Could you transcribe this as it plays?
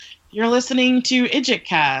You're listening to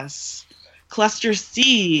IdjitCast, Cluster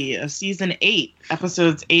C of Season 8,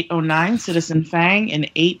 Episodes 809, Citizen Fang, and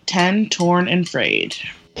 810, Torn and Frayed.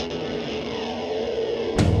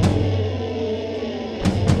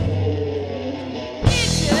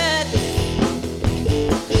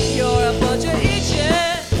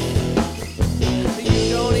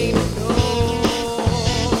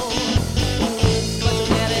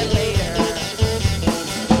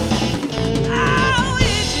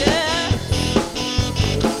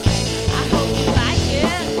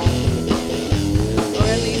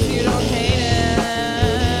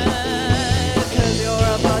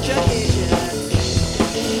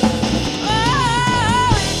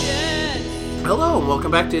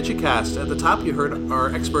 Welcome back to IdjitCast. At the top, you heard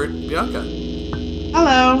our expert, Bianca.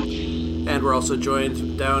 Hello. And we're also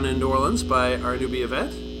joined down in New Orleans by our newbie,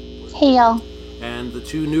 Yvette. Hey, y'all. And the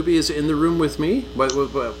two newbies in the room with me,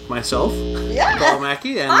 myself, Paul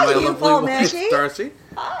Mackey, and Hi, my lovely wife, Darcy.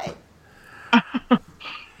 Hi.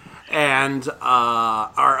 And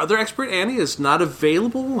our other expert, Annie, is not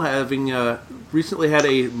available, having recently had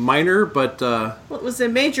a minor, but... well, it was a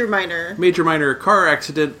major minor car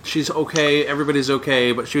accident. She's okay, everybody's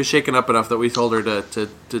okay, but she was shaken up enough that we told her to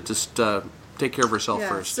just take care of herself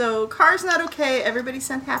first. So, car's not okay, everybody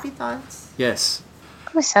send happy thoughts. Yes.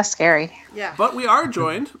 It was so scary. Yeah. But we are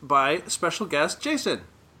joined by special guest, Jason.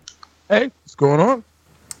 Hey, what's going on?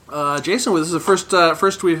 Jason, this is the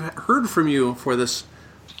first we've heard from you for this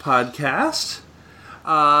podcast.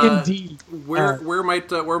 Indeed. Where might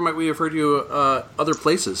we have heard you other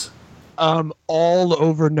places? All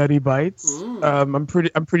over Nutty Bites. I'm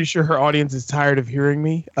pretty sure her audience is tired of hearing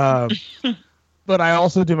me. But I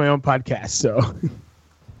also do my own podcast, so.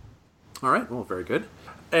 All right. Well, very good.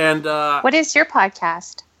 And what is your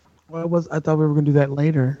podcast? Well, I thought we were going to do that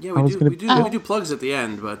later. Yeah, we do plugs at the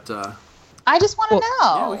end, but I just want to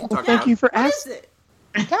know. Yeah, we can talk thank you for asking. What is it?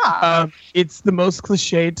 Yeah. It's the most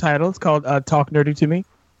cliched title. It's called Talk Nerdy to Me.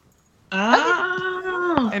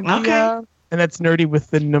 Oh, And okay. and that's nerdy with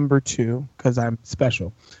the number 2, because I'm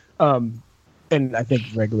special. And I think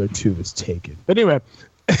regular 2 is taken. But anyway.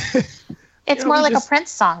 It's more like a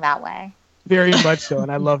Prince song that way. Very much so,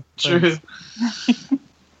 and I love Prince.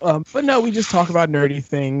 True. But no, we just talk about nerdy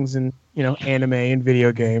things and, anime and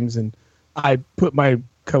video games, and I put my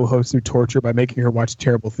co-host through torture by making her watch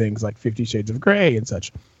terrible things like 50 Shades of Grey and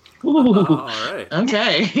such. Ooh. all right.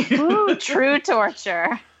 Okay. Ooh, true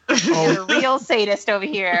torture. You're a real sadist over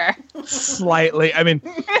here. Slightly. I mean,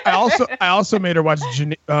 I also made her watch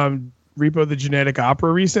Repo the Genetic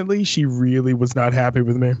Opera recently. She really was not happy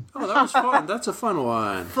with me. Oh, that was fun. That's a fun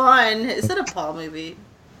one. Fun. Is it a Paul movie?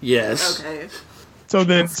 Yes. Okay.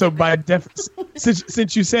 So by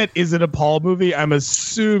since you said, is it a Paul movie? I'm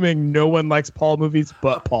assuming no one likes Paul movies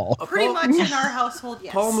but Paul. Pretty much in our household,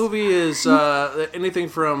 yes. Paul movie is anything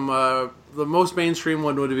from the most mainstream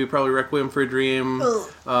one would be probably Requiem for a Dream,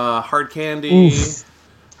 Hard Candy. Oof.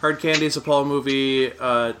 Hard Candy is a Paul movie,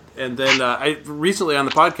 and then I recently on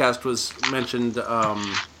the podcast was mentioned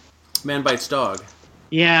Man Bites Dog.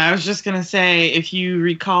 Yeah, I was just going to say, if you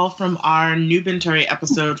recall from our Newbentory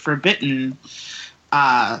episode for Bitten,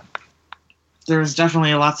 there was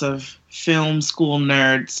definitely lots of film school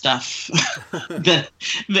nerd stuff that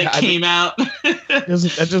came out. I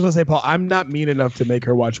just want to say, Paul, I'm not mean enough to make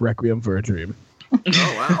her watch Requiem for a Dream. Oh,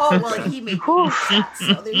 wow. Oh, well, he made me do that,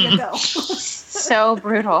 so there you go. So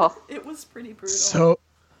brutal. It was pretty brutal. So,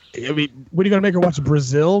 I mean, what are you going to make her watch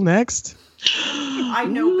Brazil next? I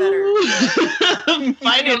know better.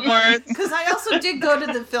 Fight it words. Because I also did go to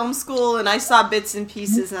the film school, and I saw bits and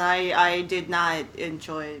pieces, and I did not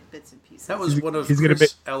enjoy bits and pieces. That was one of He's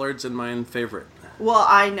Chris Ellard's and mine favorite. Well,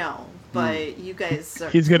 I know, but you guys are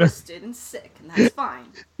twisted and sick, and that's fine.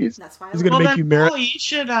 That's fine. He's gonna make you Paul, you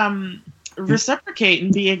should reciprocate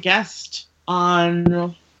and be a guest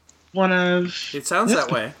on one of. It sounds that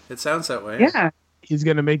way. It sounds that way. Yeah. He's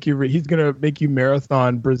gonna make you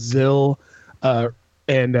marathon Brazil,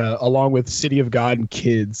 and along with City of God and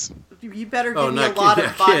Kids. You better give me a lot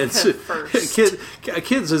of vodka Kids. first.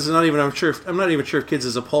 Kids is not even. I'm not even sure if Kids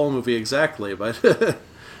is a Paul movie exactly, but.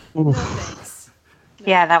 No, thanks.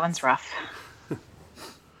 Yeah, that one's rough.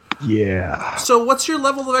 Yeah. So, what's your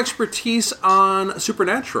level of expertise on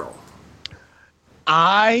Supernatural?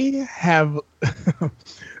 I have.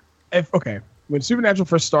 When Supernatural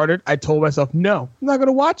first started, I told myself, no, I'm not going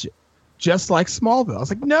to watch it. Just like Smallville. I was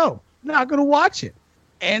like, no, not going to watch it.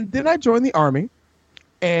 And then I joined the Army.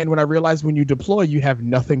 And when I realized when you deploy, you have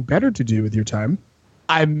nothing better to do with your time,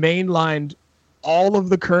 I mainlined all of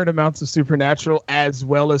the current amounts of Supernatural as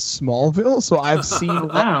well as Smallville. So I've seen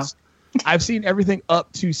Wow. I've seen everything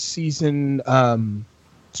up to season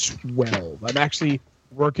 12. I'm actually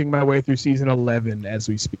working my way through season 11 as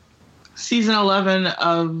we speak. Season 11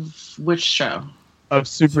 of which show? Of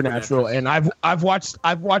Supernatural. And I've watched.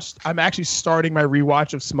 I'm actually starting my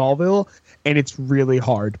rewatch of Smallville, and it's really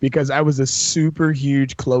hard because I was a super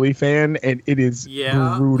huge Chloe fan, and it is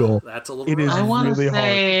brutal. That's a little. It is I want to really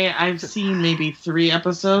say hard. I've seen maybe 3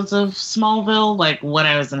 episodes of Smallville, like when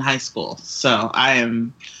I was in high school. So I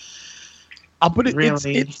am. I'll put it.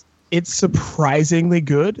 Really? It's surprisingly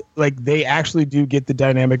good. Like they actually do get the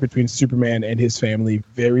dynamic between Superman and his family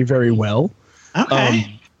very, very well.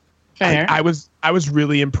 Okay. Fair. I was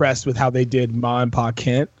really impressed with how they did Ma and Pa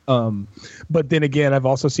Kent. But then again, I've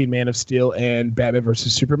also seen Man of Steel and Batman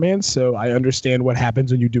versus Superman, so I understand what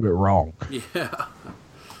happens when you do it wrong. Yeah.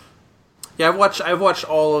 Yeah, I've watched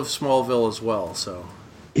all of Smallville as well, so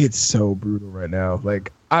It's so brutal right now.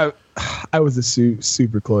 Like I was a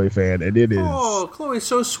super Chloe fan, and it is. Oh, Chloe's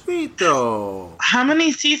so sweet, though. How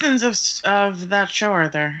many seasons of that show are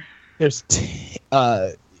there? There's 10. 10.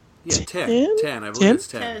 I believe 10? it's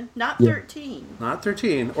 10. Not 13. Not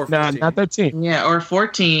 13 or 14. No, not 13. Yeah, or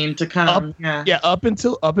 14 to come. Up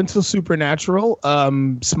until Supernatural,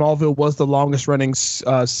 Smallville was the longest running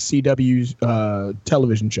CW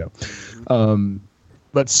television show.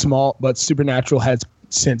 But Supernatural has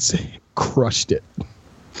since crushed it.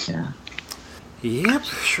 Yeah. Yep,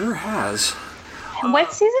 sure has.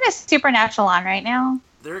 What season is Supernatural on right now?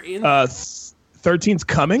 They're in. 13's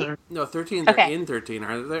coming. No, 13. Okay. They're in 13.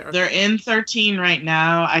 Are they? They're in 13 right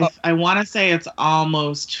now. I want to say it's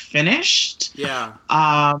almost finished. Yeah.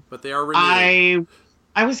 But they are I renewed.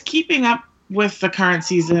 was keeping up with the current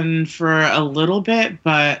season for a little bit,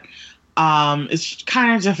 but it's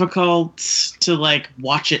kind of difficult to like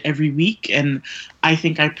watch it every week, and I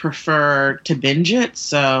think I prefer to binge it.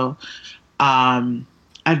 So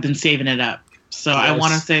I've been saving it up. So I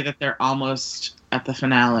want to say that they're almost at the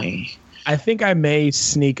finale. I think I may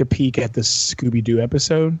sneak a peek at the Scooby-Doo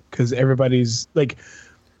episode because everybody's like.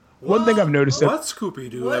 One thing I've noticed. What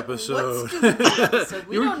Scooby-Doo episode? Episode?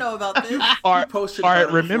 We don't know about this. You posted all right,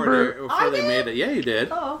 about it before they made it. Yeah, you did.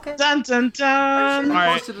 Oh, okay. Dun dun dun. You All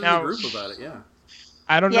right, posted in now- the group about it, yeah.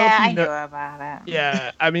 I don't know Yeah, if I you knew know. about it.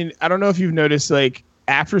 Yeah, I mean, I don't know if you've noticed, like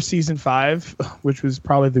after season 5, which was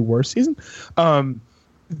probably the worst season,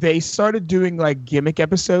 they started doing like gimmick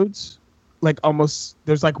episodes. Like almost,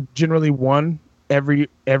 there's like generally one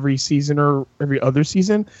every season or every other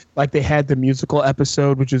season. Like they had the musical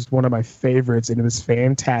episode, which is one of my favorites, and it was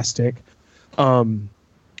fantastic. And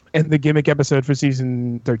the gimmick episode for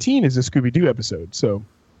season 13 is a Scooby-Doo episode. So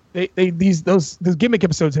those gimmick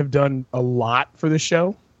episodes have done a lot for the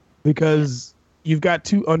show because you've got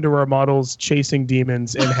 2 underwear models chasing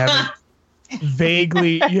demons and having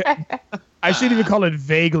vaguely. I shouldn't even call it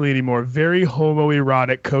vaguely anymore. Very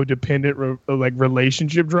homoerotic, codependent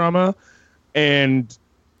relationship drama, and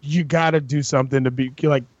you got to do something to be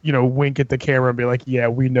like, wink at the camera and be like, yeah,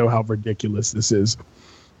 we know how ridiculous this is.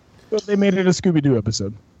 But they made it a Scooby-Doo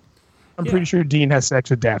episode. I'm pretty sure Dean has sex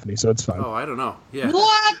with Daphne, so it's fine. Oh, I don't know. Yeah.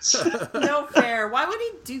 What? No fair. Why would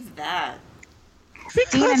he do that? Dean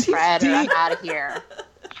and Because Fred he's are Dean. out of here.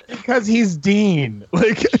 Because he's Dean.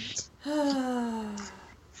 Like, I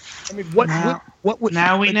mean, what would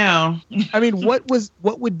Now we know. I mean, what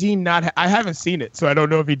would Dean not? I haven't seen it, so I don't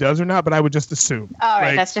know if he does or not. But I would just assume. All right,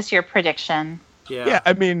 Like, that's just your prediction. yeah.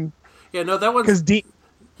 I mean, Yeah, no, that one's... because Dean.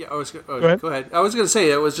 Yeah, go ahead. ahead. I was going to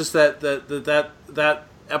say, it was just that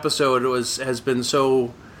episode has been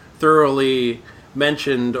so thoroughly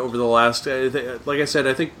mentioned over the last... like I said,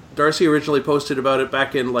 I think Darcy originally posted about it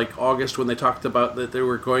back in like August when they talked about that they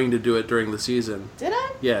were going to do it during the season. Did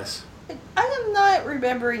I? Yes. I am not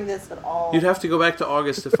remembering this at all. You'd have to go back to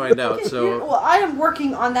August to find out. So Well, I am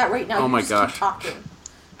working on that right now. Oh You my just gosh. Keep talking.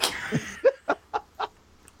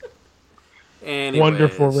 anyways.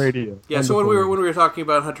 Wonderful radio. Yeah, so when we were talking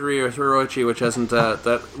about Hunter or Hiroichi, which hasn't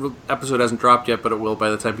that episode hasn't dropped yet, but it will by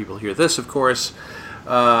the time people hear this, of course.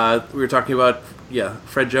 We were talking about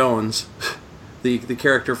Fred Jones, the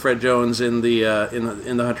character Fred Jones in the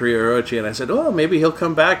Hunter Hiroichi, and I said, oh, maybe he'll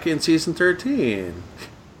come back in season 13.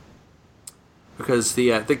 Because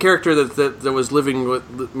the character that was living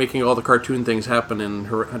with making all the cartoon things happen in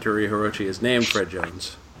Hunter Hiroichi is named Fred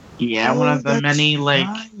Jones. Yeah, one of the that's many like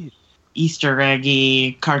right. Easter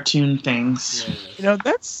eggy cartoon things.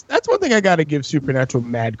 That's one thing I got to give Supernatural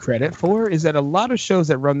mad credit for is that a lot of shows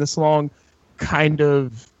that run this long kind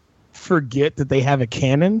of forget that they have a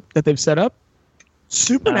canon that they've set up.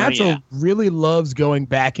 Supernatural really loves going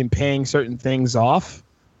back and paying certain things off.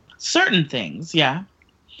 Certain things, yeah.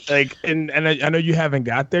 Like, and I know you haven't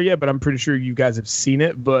got there yet, but I'm pretty sure you guys have seen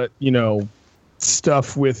it. But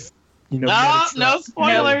stuff with No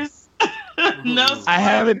spoilers. No spoilers. I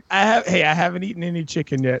haven't eaten any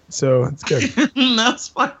chicken yet, so it's good. No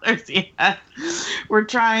spoilers yet. We're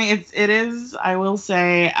trying. It is. I will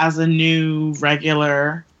say, as a new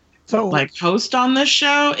regular, host on this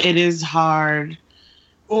show, it is hard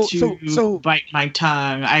to bite my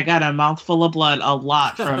tongue. I got a mouthful of blood a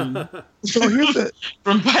lot from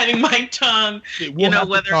from biting my tongue.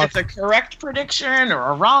 Whether it's a correct prediction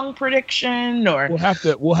or a wrong prediction, or we'll have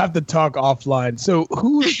to talk offline. So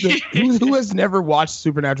who has never watched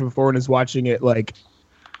Supernatural before and is watching it like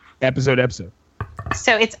episode?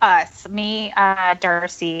 So it's us, me,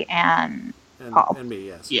 Darcy, and Paul. And me,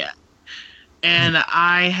 yes. Yeah. And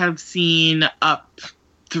I have seen up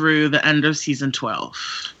through the end of season 12.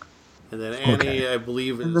 And then Annie, I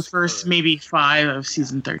believe, is the first maybe 5 of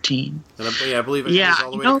season 13. And I believe Annie's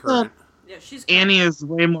all the way to current. She's Annie is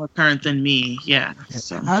way more current than me. Yeah.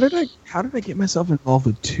 So. How did I get myself involved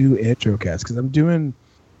with 2 intro casts? Because I'm doing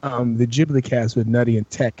the Ghibli cast with Nutty and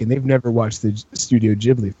Tech, and they've never watched the Studio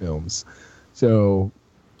Ghibli films. So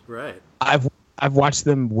right. I've watched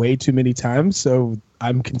them way too many times, so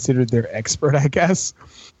I'm considered their expert, I guess.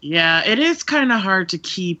 Yeah, it is kind of hard to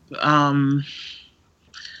keep certain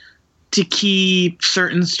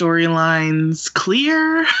storylines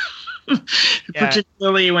clear,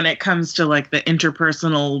 particularly when it comes to like the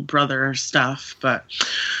interpersonal brother stuff. But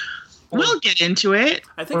we'll get into it.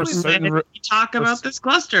 I think we talk about this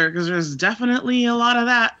cluster because there's definitely a lot of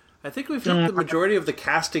that. I think we've hit the majority of the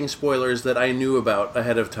casting spoilers that I knew about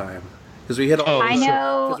ahead of time. Because we hit all. I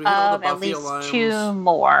know of at least alums. 2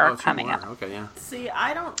 more coming up. Okay, yeah. See,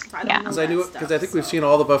 I don't know because I think we've seen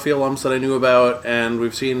all the Buffy alums that I knew about, and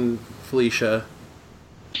we've seen Felicia.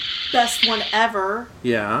 Best one ever.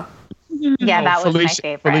 Yeah. Yeah, that was my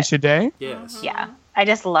favorite. Felicia Day? Yes. Yeah. I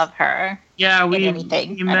just love her. Yeah, we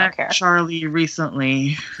met Charlie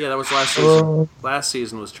recently. Yeah, that was last season. Last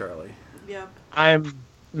season was Charlie. Yep.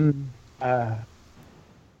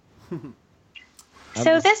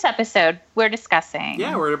 So this episode, we're discussing...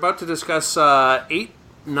 Yeah, we're about to discuss 8-9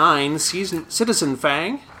 Citizen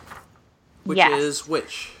Fang, which is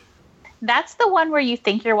which? That's the one where you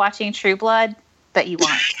think you're watching True Blood, but you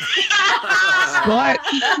aren't. What?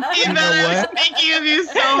 You know what? Thinking of you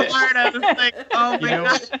so hard. I was like, oh my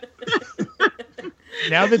God.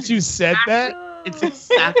 Now that you said that... It's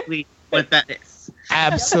exactly what that is.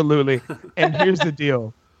 Absolutely. And here's the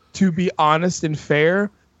deal. To be honest and fair...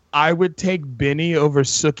 I would take Benny over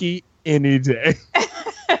Sookie any day.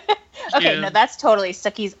 Okay, no, that's totally...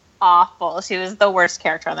 Sookie's awful. She was the worst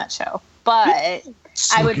character on that show. But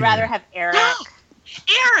Sookie. I would rather have Eric.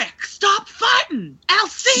 Eric, stop fighting!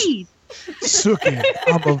 Alcide! Sookie,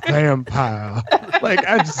 I'm a vampire. Like,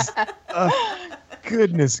 I just...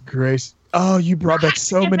 goodness gracious. Oh, you brought back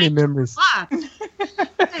so many memories.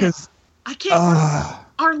 Because I can't...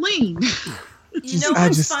 Arlene.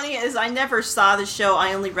 What's funny is I never saw the show.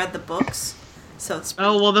 I only read the books. So it's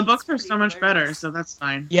the books are so much better, so that's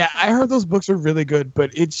fine. Yeah, I heard those books are really good,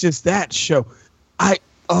 but it's just that show. I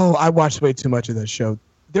watched way too much of that show.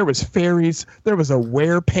 There was fairies. There was a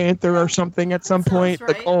were-panther or something at some point.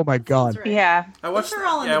 Right. Like, oh my God. Right. Yeah. I watched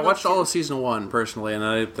all of season 1 personally,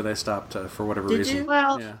 and then I stopped for whatever reason. You?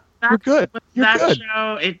 Well, yeah. You're good. You're good.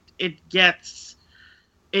 Show,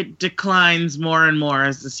 it declines more and more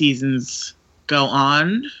as the seasons go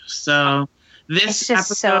on. So this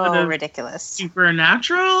episode so of ridiculous.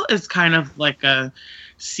 Supernatural is kind of like a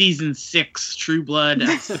season 6 True Blood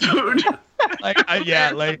episode.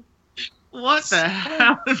 What the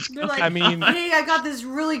hell is going on? Hey, I got this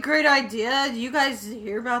really great idea. Do you guys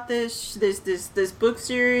hear about this book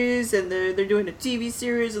series, and they're doing a TV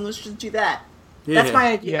series, and let's just do that. Yeah. That's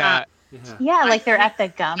my idea. Yeah, like they're at the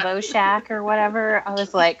Gumbo Shack or whatever. I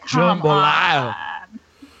was like, come on.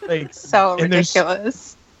 Like, so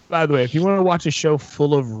ridiculous. By the way, if you want to watch a show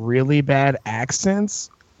full of really bad accents,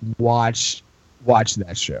 watch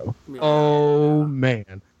that show. Oh,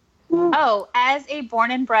 man. Oh, as a born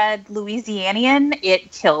and bred Louisianian,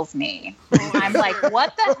 it kills me. I'm like,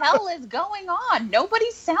 what the hell is going on? Nobody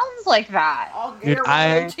sounds like that.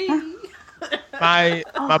 My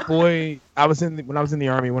boy, when I was in the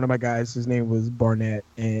Army, one of my guys, his name was Barnett,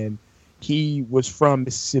 and he was from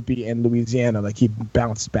Mississippi and Louisiana. Like, he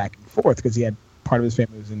bounced back and forth because he had part of his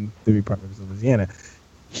family was in part of his Louisiana.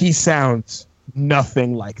 He sounds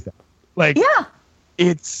nothing like that. Like, yeah,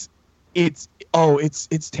 it's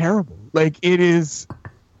terrible. Like, it's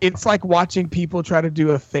like watching people try to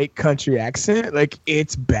do a fake country accent. Like,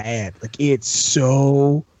 it's bad. Like, it's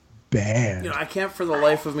so bad. I can't for the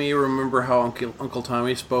life of me remember how Uncle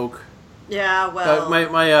Tommy spoke Yeah, well,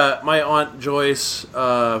 my aunt Joyce,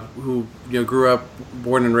 who grew up,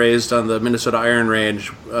 born and raised on the Minnesota Iron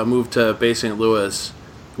Range, moved to Bay St. Louis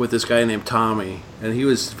with this guy named Tommy, and he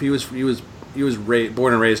was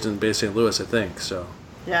born and raised in Bay St. Louis, I think. So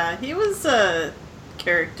yeah, he was a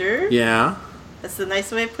character. yeah, That's the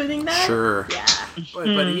nice way of putting that. sure. Yeah.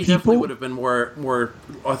 But he definitely would have been more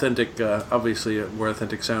authentic, obviously more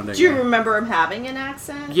authentic sounding. Do you remember him having an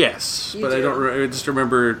accent? Yes, You but do? I don't. I just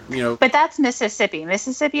remember, But that's Mississippi.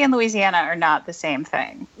 Mississippi and Louisiana are not the same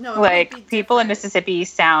thing. No, it might be like people in different. Mississippi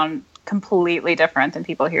sound completely different than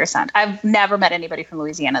people here sound. I've never met anybody from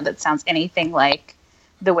Louisiana that sounds anything like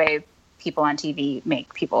the way people on TV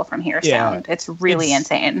make people from here sound. It's really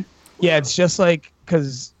insane. Yeah, it's just like,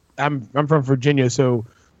 because I'm from Virginia, so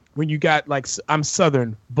when you got like, I'm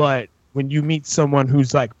Southern, but when you meet someone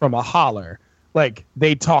who's like from a holler, like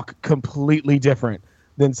they talk completely different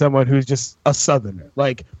than someone who's just a Southerner.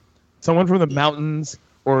 Like someone from the mountains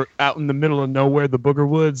or out in the middle of nowhere, the Booger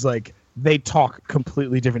Woods, like they talk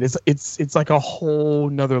completely different. It's like a whole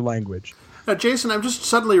nother language. Now, Jason, I'm just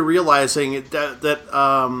suddenly realizing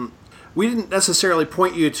that we didn't necessarily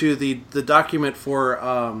point you to the document for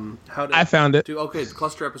how to. I found it. Okay,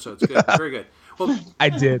 cluster episodes. Good, very good. Well, I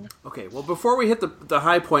did. okay. Well, before we hit the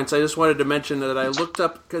high points, I just wanted to mention that I looked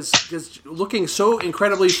up because looking so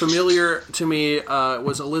incredibly familiar to me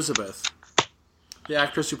was Elizabeth, the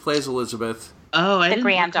actress who plays Elizabeth. Oh, I The didn't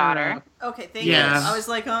granddaughter. Okay, thank Yeah. you. I was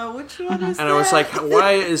like, oh, which one is that? And I was like,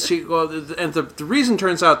 why is she? Well, and the reason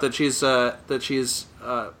turns out that she's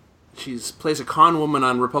plays a con woman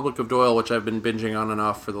on Republic of Doyle, which I've been binging on and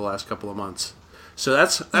off for the last couple of months. So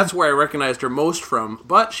that's where I recognized her most from.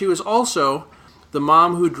 But she was also the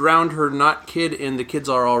mom who drowned her not kid in the Kids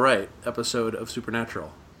Are All Right episode of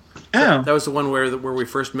Supernatural. Oh, That was the one where we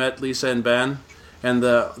first met Lisa and Ben, and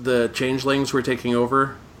the changelings were taking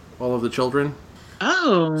over all of the children.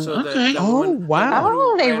 oh, So okay. Wow.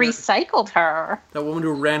 Oh, they ran her- recycled her. That woman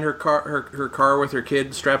who ran her car with her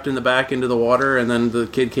kid strapped in the back into the water, and then the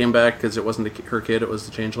kid came back because it wasn't her kid; it was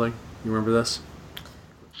the changeling. You remember this?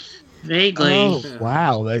 Vaguely. Oh,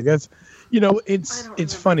 wow. Like that's, I don't it's remember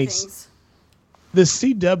funny. things. The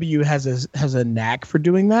CW has a knack for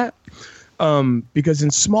doing that, because in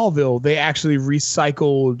Smallville they actually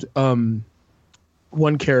recycled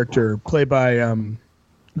one character played by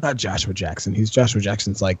not Joshua Jackson. Joshua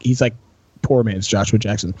Jackson's he's like poor man's Joshua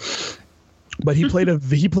Jackson, but he played a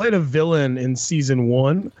villain in season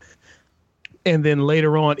 1, and then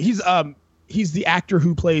later on he's the actor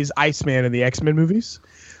who plays Iceman in the X-Men movies.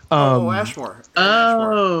 Ashmore.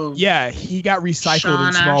 Oh, Yeah, he got recycled Sean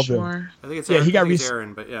in Smallville. Ashmore. I think it's Yeah, Aaron, he got I think it's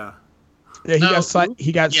Aaron, but yeah. Yeah, he Oh, got yeah,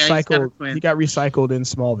 he's got a cycled. twin. He got recycled in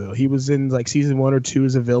Smallville. He was in like season 1 or 2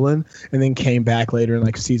 as a villain, and then came back later in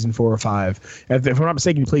like season 4 or 5. If I'm not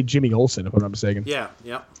mistaken, he played Jimmy Olsen. If I'm not mistaken. Yeah,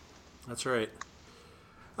 yep. That's right.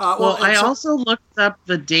 Well, and I so- also looked up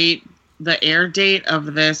the air date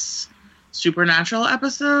of this Supernatural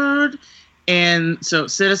episode, and so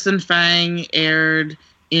Citizen Fang aired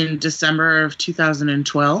in December of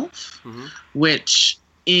 2012, which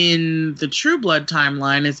in the True Blood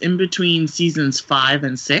timeline is in between seasons 5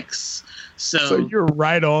 and 6. So you're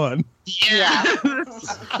right on. Yeah,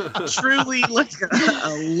 truly like a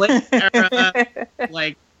late era.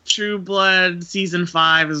 Like True Blood season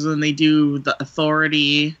 5 is when they do the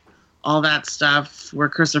Authority, all that stuff, where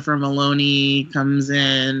Christopher Maloney comes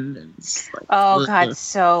in. It's like, Oh, God,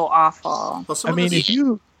 so awful. Well, some I of mean, this- if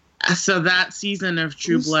you So that season of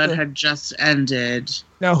True Who's Blood the- had just ended.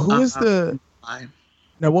 now, who is the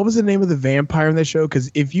now? What was the name of the vampire in that show?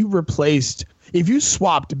 Because if you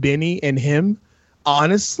swapped Benny and him,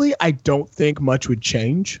 honestly, I don't think much would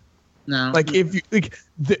change. No, Like if you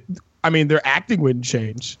their acting wouldn't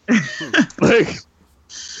change. Like.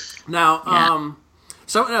 Now,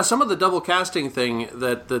 Yeah. some of the double casting thing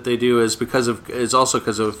that they do is also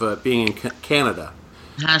because of being in Canada.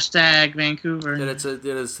 hashtag Vancouver. That it's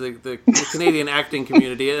the Canadian acting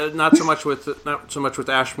community. Not so much with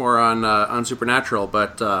Ashmore on Supernatural,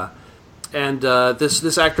 but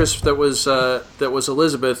this actress that was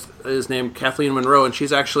Elizabeth is named Kathleen Monroe, and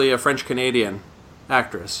she's actually a French Canadian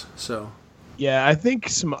actress. So. Yeah, I think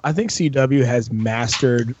CW has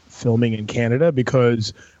mastered filming in Canada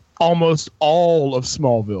because almost all of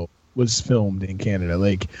Smallville was filmed in Canada.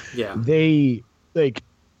 Like, Yeah. they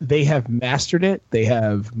have mastered it. They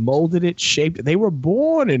have molded it, shaped it. They were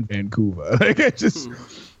born in Vancouver. Like, it's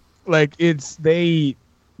just they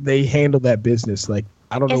handle that business. Like,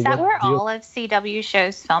 I don't know. Is that what where deal- all of CW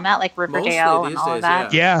shows film at, like Mostly Riverdale these and all days, of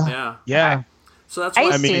that? Yeah. So that's I why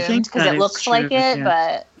assumed I because that it is looks true, like it, yeah.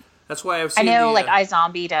 but that's why I've I seen know like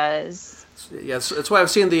iZombie does. Yes, that's why I've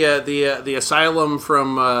seen the Asylum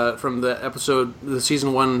from the episode, the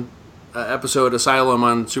season 1 episode Asylum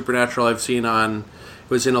on Supernatural. I've seen it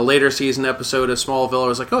was in a later season episode of Smallville. I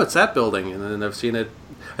was like, oh, it's that building, and then I've seen it.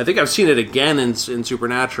 I think I've seen it again in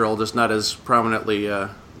Supernatural, just not as prominently.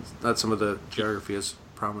 Not some of the geography as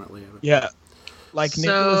prominently. Yeah, like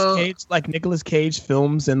Nicolas Cage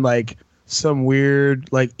films in like some weird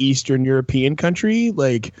like Eastern European country,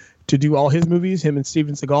 like. To do all his movies, him and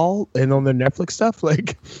Steven Seagal, and on their Netflix stuff,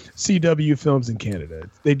 like CW films in Canada.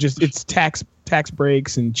 It's tax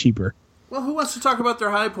breaks and cheaper. Well, who wants to talk about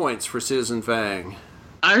their high points for Citizen Fang?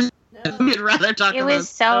 I would rather talk about it. Was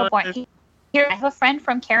so boring. Here, I have a friend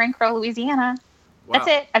from Caring Crow, Louisiana. Wow. That's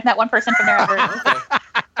it. I've met one person from there ever. Okay.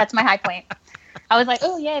 That's my high point. I was like,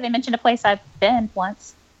 oh, yeah, they mentioned a place I've been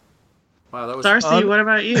once. Wow, that was... Darcy, what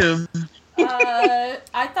about you?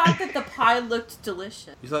 I thought that the pie looked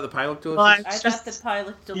delicious. You thought the pie looked delicious? Well, I thought the pie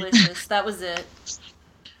looked delicious. That was it.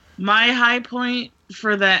 My high point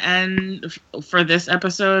for the end for this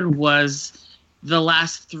episode was the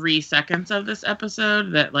last 3 seconds of this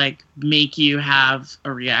episode that like make you have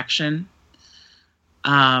a reaction.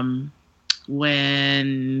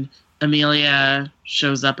 When Amelia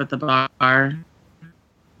shows up at the bar.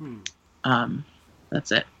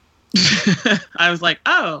 That's it. I was like,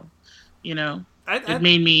 oh. You know, it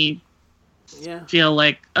made me feel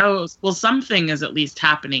like, oh, well, something is at least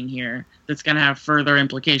happening here that's going to have further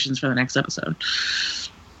implications for the next episode.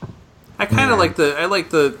 I kind of like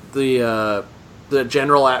the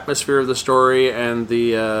general atmosphere of the story and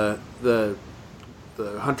the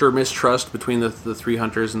hunter mistrust between the 3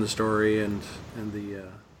 hunters in the story and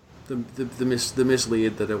the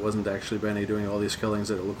mislead that it wasn't actually Benny doing all these killings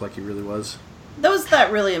that it looked like he really was. Was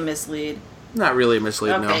that really a mislead? Not really a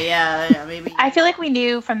mislead, no. Okay, yeah, maybe. I feel like we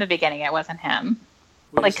knew from the beginning it wasn't him.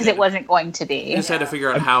 Because it wasn't going to be. We just had to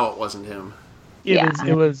figure out how it wasn't him.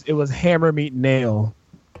 It was hammer meet nail.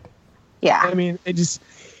 Yeah. I mean, it just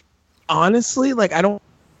honestly, like, I don't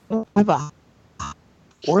have a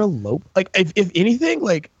or a low. Like, if anything,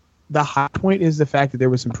 like the high point is the fact that there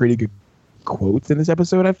was some pretty good quotes in this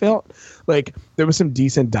episode. I felt like there was some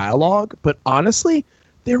decent dialogue, but honestly,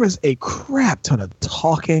 there was a crap ton of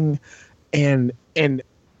talking. And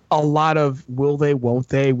a lot of will they, won't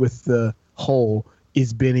they with the whole,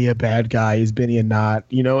 is Benny a bad guy? Is Benny a not?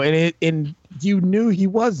 You know, and you knew he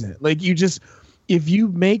wasn't. Like, if you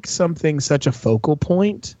make something such a focal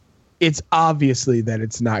point, it's obviously that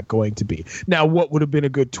it's not going to be. Now, what would have been a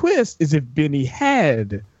good twist is if Benny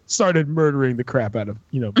had started murdering the crap out of,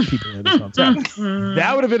 people in his hometown.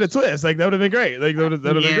 That would have been a twist. Like, that would have been great. Like, that would have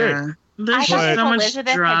been great. I thought if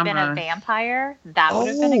Elizabeth had been a vampire, that would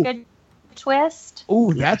have been a good twist.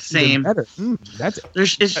 Oh, that's same. Better.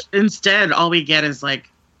 Instead, all we get is like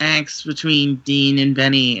angst between Dean and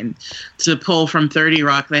Benny, and to pull from 30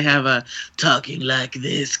 Rock, they have a talking like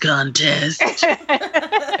this contest. I'm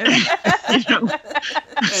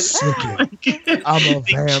a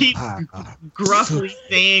vampire. Gruffly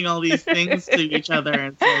saying all these things to each other,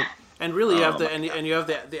 and it's like, and really, you have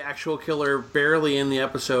the actual killer barely in the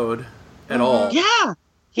episode at all. Yeah.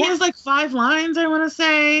 He has like 5 lines, I want to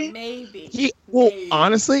say. Maybe.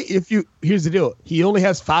 Honestly, here's the deal. He only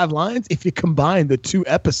has 5 lines if you combine the 2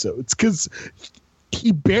 episodes, because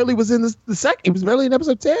he barely was in the second. He was barely in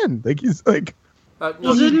episode 10. Like, he's like,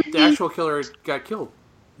 the actual killer got killed.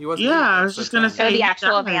 He wasn't. Yeah, I was just gonna say the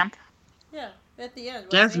actual vamp. Yeah, at the end.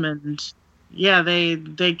 Desmond. Yeah, they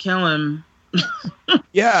kill him.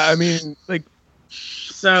 Yeah, I mean, like.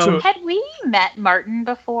 So had we met Martin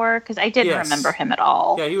before? Because I didn't remember him at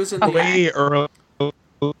all. Yeah, he was in way earlier.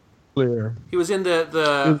 He was in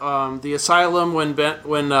the asylum when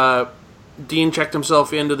Dean checked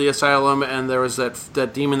himself into the asylum, and there was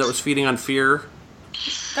that demon that was feeding on fear.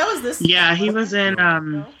 That was this. Yeah, he was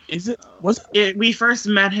in. We first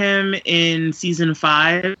met him in season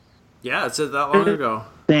 5. Yeah, it's that long ago.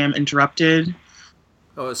 Sam interrupted.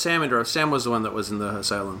 Oh, Sam interrupted. Sam was the one that was in the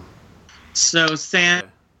asylum. So Sam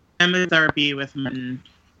in therapy with Martin.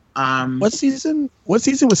 What season was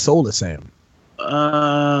Soul to Sam?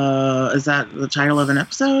 Is that the title of an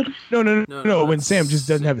episode? No. When Sam just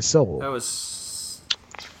doesn't have his soul. That was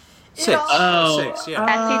 6. 6. Yeah.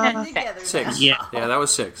 That's season 6. Yeah, that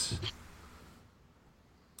was 6.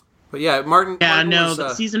 But yeah, Martin. Yeah, Martin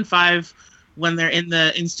was, season 5, when they're in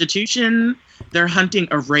the institution, they're hunting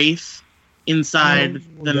a wraith inside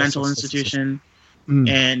the mental institution.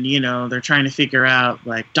 And, they're trying to figure out,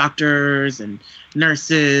 like, doctors and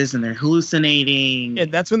nurses, and they're hallucinating.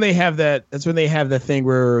 And that's when they have that thing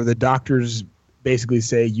where the doctors basically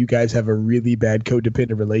say, you guys have a really bad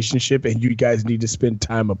codependent relationship, and you guys need to spend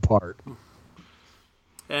time apart.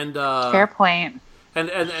 And Fair point. And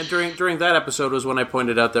during that episode was when I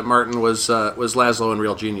pointed out that Martin was Laszlo in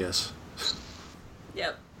Real Genius.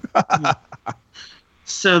 Yep.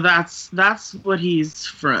 So that's what he's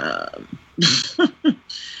from.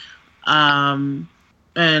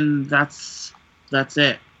 And that's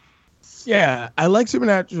it. Yeah, I like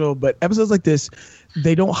Supernatural, but episodes like this,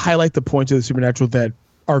 they don't highlight the points of the Supernatural that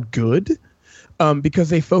are good, because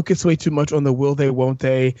they focus way too much on the will they, won't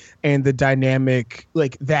they, and the dynamic,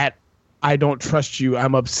 like that I don't trust you,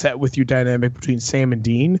 I'm upset with you dynamic between Sam and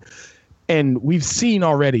Dean. And we've seen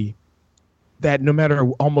already that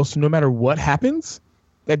almost no matter what happens,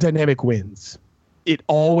 that dynamic wins. It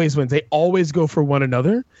always wins. They always go for one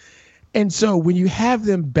another. And so when you have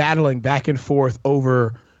them battling back and forth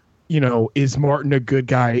over, is Martin a good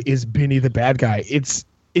guy? Is Benny the bad guy? It's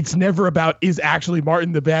never about is actually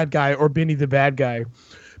Martin the bad guy or Benny the bad guy,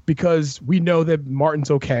 because we know that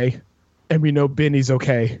Martin's okay and we know Benny's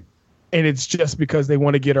okay. And it's just because they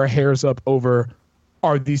want to get our hairs up over,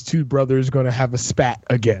 are these two brothers going to have a spat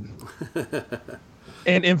again?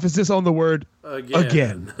 And emphasis on the word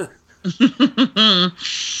again.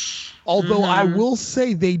 Although I will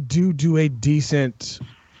say they do a decent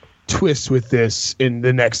twist with this in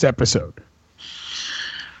the next episode.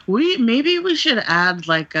 Maybe we should add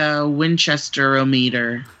like a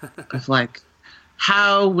Winchester-o-meter of like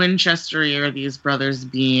how Winchester-y are these brothers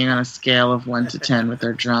being on a scale of 1 to 10 with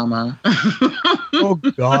their drama. Oh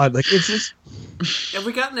God, like it's just. Have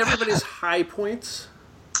we gotten everybody's high points?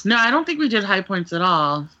 No, I don't think we did high points at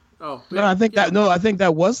all. Oh no, I think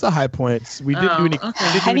that was the high points. We didn't do any. Okay.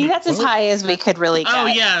 I think that's as high as we could really get. Oh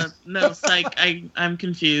yeah, no, psych. I'm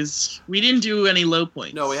confused. We didn't do any low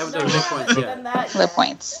points. No, we haven't done low points yet. Low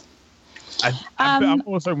points. I'm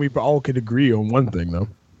almost certain we all could agree on one thing though.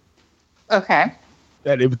 Okay.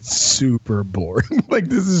 That it was super boring. Like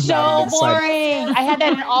this is so not an boring. I had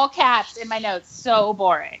that in all caps in my notes. So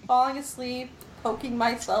boring. Falling asleep, poking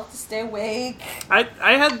myself to stay awake. I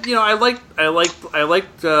had I liked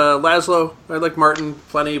Laszlo. I liked Martin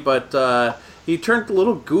plenty, but he turned a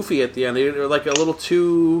little goofy at the end. He was like a little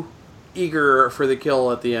too eager for the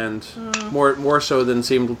kill at the end, more so than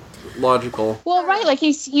seemed logical. Well, right, like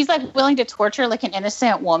he's like willing to torture like an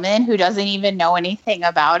innocent woman who doesn't even know anything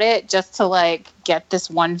about it just to like get this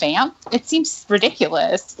one vamp. It seems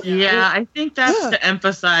ridiculous. Yeah, I think that's to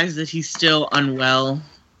emphasize that he's still unwell.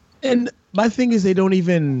 And my thing is they don't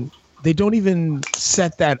even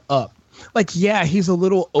set that up. Like, yeah, he's a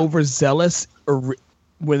little overzealous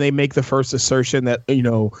when they make the first assertion that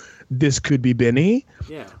this could be Benny.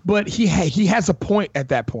 Yeah. But he has a point at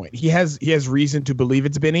that point. He has reason to believe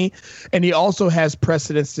it's Benny, and he also has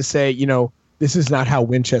precedence to say, this is not how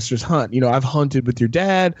Winchesters hunt. I've hunted with your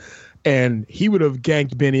dad, and he would have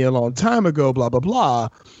ganked Benny a long time ago. Blah blah blah.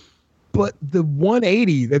 But the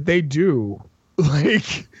 180 that they do,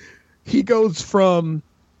 like, he goes from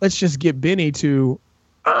let's just get Benny to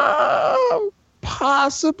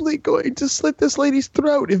possibly going to slit this lady's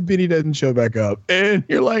throat if Benny doesn't show back up. And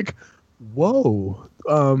you're like, whoa.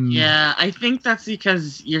 Yeah, I think that's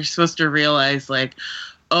because you're supposed to realize, like,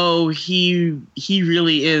 oh, he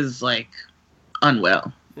really is, like,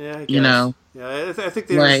 unwell. Yeah, I guess. Yeah, I think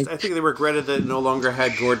they regretted that it no longer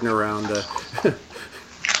had Gordon around.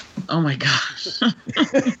 Oh my gosh.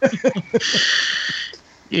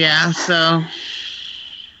 Yeah, so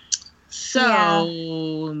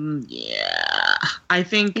yeah. I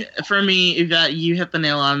think for me that you hit the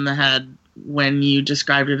nail on the head when you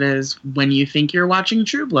described it as when you think you're watching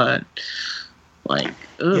True Blood. Like,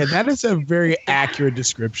 ugh. Yeah, that is a very accurate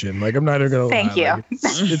description. Like, I'm not even gonna lie. Thank you. Like,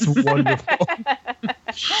 it's wonderful.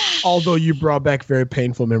 Although you brought back very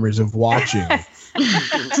painful memories of watching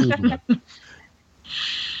True Blood.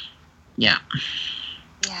 Yeah.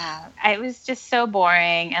 Yeah, it was just so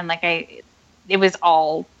boring, and like it was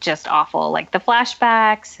all just awful. Like the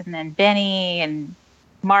flashbacks, and then Benny and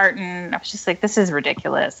Martin. I was just like, this is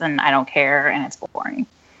ridiculous, and I don't care, and it's boring.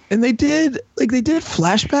 And they did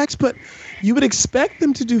flashbacks, but you would expect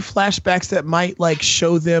them to do flashbacks that might like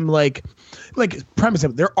show them like prime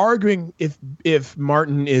example. They're arguing if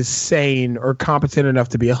Martin is sane or competent enough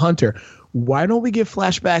to be a hunter. Why don't we get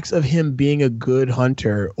flashbacks of him being a good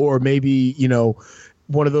hunter, or maybe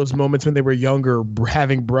one of those moments when they were younger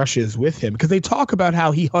having brushes with him, because they talk about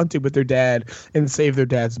how he hunted with their dad and saved their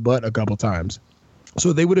dad's butt a couple times.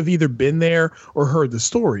 So they would have either been there or heard the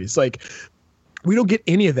stories. Like, we don't get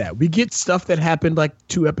any of that. We get stuff that happened like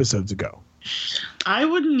 2 episodes ago. I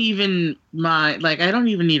wouldn't even mind, like, I don't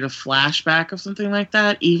even need a flashback of something like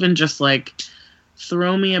that. Even just like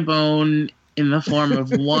throw me a bone in the form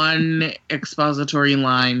of one expository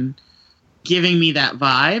line giving me that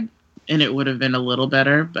vibe. and it would have been a little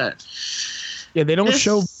better. But yeah, they don't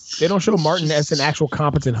show Martin as an actual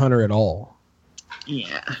competent hunter at all.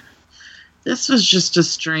 Yeah, this was just a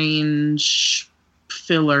strange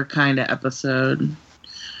filler kind of episode.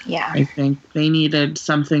 Yeah, I think they needed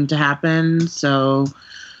something to happen, so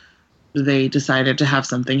they decided to have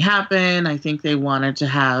something happen. I think they wanted to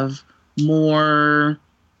have more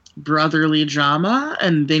brotherly drama,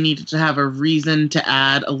 and they needed to have a reason to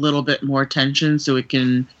add a little bit more tension so it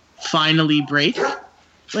can finally break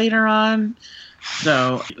later on.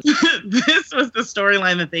 So this was the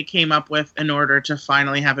storyline that they came up with in order to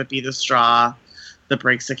finally have it be the straw that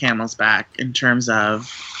breaks the camel's back in terms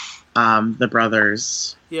of the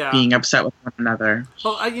brothers being upset with one another.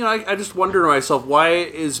 Well, I just wonder to myself, why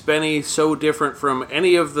is Benny so different from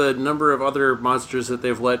any of the number of other monsters that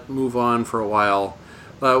they've let move on for a while?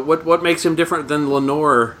 What makes him different than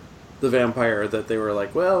Lenore, the vampire, that they were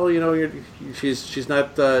like, well, she's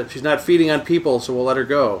not feeding on people, so we'll let her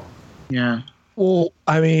go. Yeah. Well,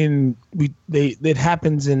 I mean, it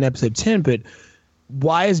happens in episode 10, but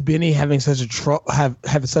why is Benny having such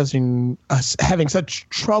having such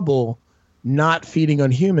trouble not feeding on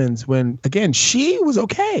humans when, again, she was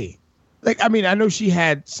okay? Like, I mean, I know she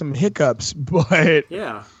had some hiccups, but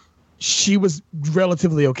yeah, she was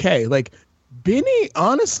relatively okay. Like, Benny,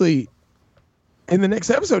 honestly, in the next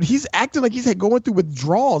episode, he's acting like he's going through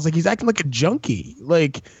withdrawals. Like, he's acting like a junkie.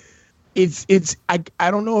 Like,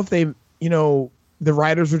 I don't know if they, the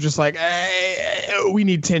writers were just like, hey, we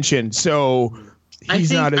need tension, so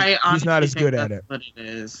he's not as good at it. What it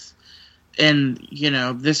is, and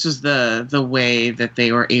this was the way that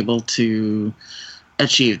they were able to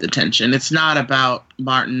achieve the tension. It's not about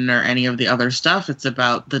Martin or any of the other stuff. It's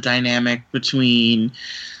about the dynamic between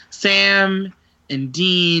Sam and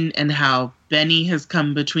Dean and how Benny has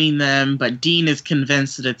come between them, but Dean is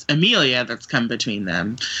convinced that it's Amelia that's come between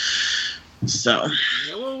them. So,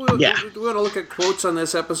 yeah. We want to look at quotes on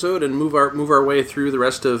this episode and move our way through the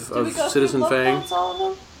rest of Citizen Fang. Points, all of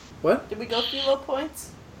them? What? Did we go through low points?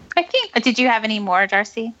 I think. Did you have any more,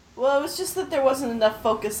 Darcy? Well, it was just that there wasn't enough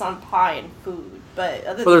focus on pie and food. But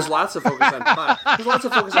other there's lots of focus on pie. There's lots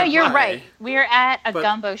of focus on pie. No, you're right. We're at a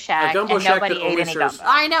gumbo shack, and nobody ate any gumbo.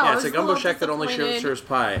 I know. Yeah, it's a gumbo shack that only serves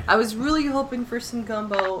pie. I was really hoping for some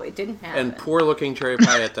gumbo. It didn't happen. And poor-looking cherry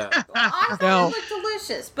pie at that. I thought it looked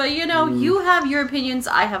delicious. But, you have your opinions,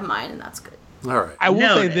 I have mine, and that's good. All right. I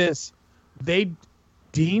will say this.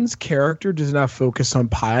 Dean's character does not focus on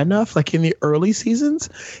pie enough. Like, in the early seasons,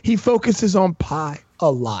 he focuses on pie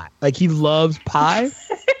a lot. Like, he loves pie.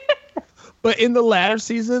 But in the latter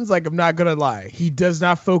seasons, like, I'm not going to lie, he does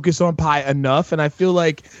not focus on pie enough. And I feel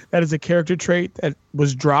like that is a character trait that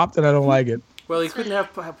was dropped, and I don't like it. Well, he couldn't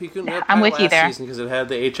have pie I'm with you there. season because it had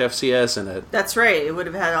the HFCS in it. That's right. It would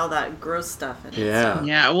have had all that gross stuff in it. Yeah. So.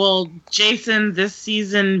 Yeah, well, Jason, this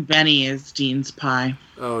season, Benny is Dean's pie.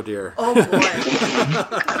 Oh, dear. Oh, boy. Well,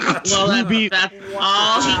 that's all he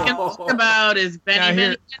can talk about is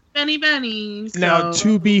Benny. So. Now,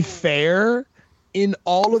 to be fair, in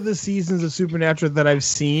all of the seasons of Supernatural that I've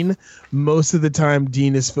seen, most of the time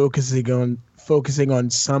Dean is focusing on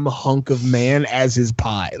some hunk of man as his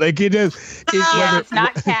pie. Like, it is. It's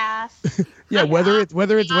not Cass. Yeah, whether it's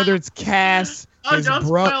Cass,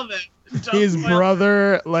 his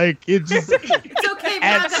brother, like, it just. It's okay,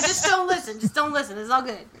 Bianca. Just don't listen. Just don't listen. It's all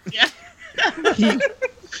good. Yeah.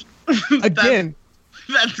 Again.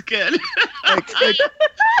 That's good.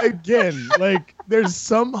 Again, like, there's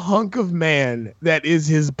some hunk of man that is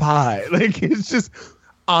his pie. Like, it's just,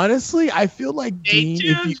 honestly, I feel like Dean,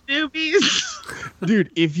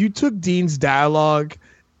 if you took Dean's dialogue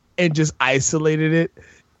and just isolated it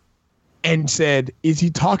and said, is he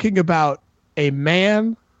talking about a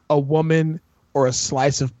man, a woman, or a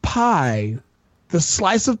slice of pie? The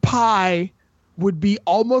slice of pie would be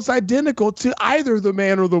almost identical to either the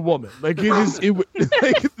man or the woman. Like,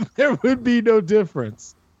 there would be no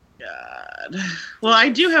difference. God. Well, I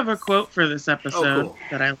do have a quote for this episode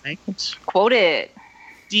that I liked. Quote it.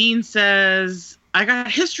 Dean says, I got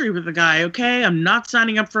history with the guy, okay? I'm not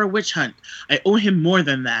signing up for a witch hunt. I owe him more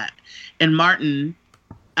than that. And Martin,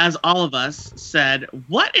 as all of us, said,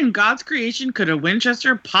 what in God's creation could a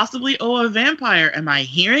Winchester possibly owe a vampire? Am I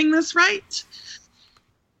hearing this right?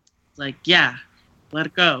 Like, yeah, let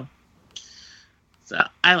it go. So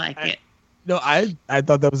I like it. No, I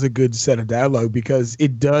thought that was a good set of dialogue because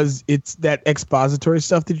it's that expository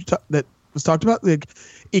stuff that was talked about. Like,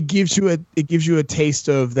 it gives you a taste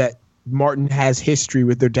of that Martin has history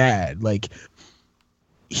with their dad. Like,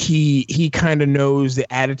 he kind of knows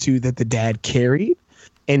the attitude that the dad carried,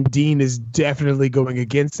 and Dean is definitely going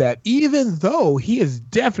against that, even though he is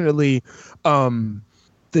definitely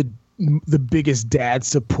the biggest dad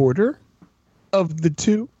supporter of the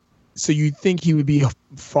two. So you'd think he would be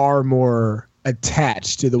far more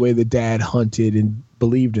attached to the way the dad hunted and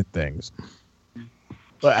believed in things.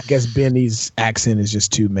 But I guess Benny's accent is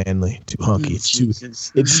just too manly, too hunky. It's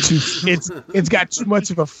got too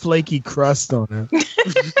much of a flaky crust on it.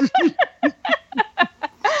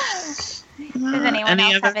 Does anyone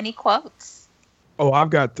else have any quotes? Oh,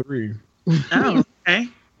 I've got 3. Oh, okay.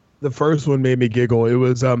 The first one made me giggle. It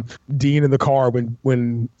was Dean in the car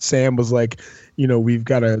when Sam was like, we've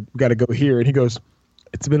got to go here, and he goes,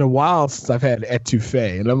 "It's been a while since I've had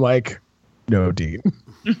etouffee," and I'm like, "No, Dean,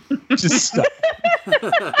 just stop."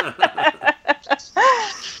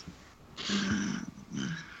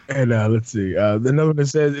 And let's see, another one that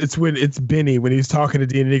says it's Benny when he's talking to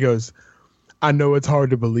Dean, and he goes, "I know it's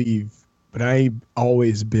hard to believe, but I ain't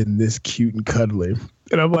always been this cute and cuddly."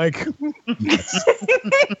 And I'm like, yes.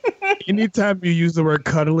 Anytime you use the word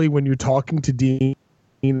cuddly when you're talking to Dean,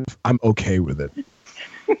 I'm okay with it.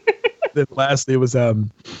 Then lastly, it was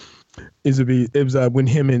when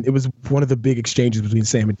him and it was one of the big exchanges between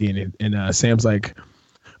Sam and Dean, and Sam's like,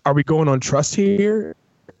 "Are we going on trust here?"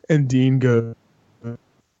 And Dean goes,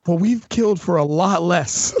 "Well, we've killed for a lot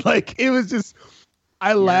less." Like, it was just,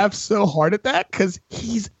 I laughed so hard at that because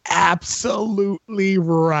he's absolutely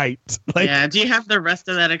right. Like, yeah. Do you have the rest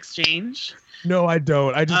of that exchange? No, I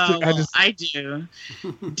don't. I do.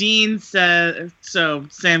 Dean says, so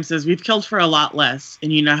Sam says, "We've killed for a lot less,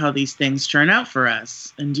 and you know how these things turn out for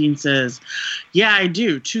us." And Dean says, "Yeah, I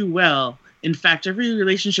do, too well. In fact, every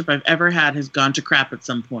relationship I've ever had has gone to crap at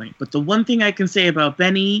some point. But the one thing I can say about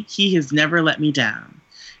Benny, he has never let me down."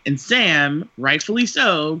 And Sam, rightfully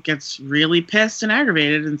so, gets really pissed and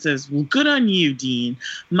aggravated and says, "Well, good on you, Dean.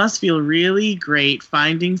 Must feel really great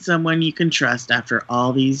finding someone you can trust after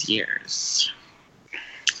all these years."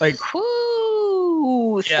 Like,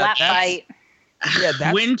 whoo, slap fight. Yeah,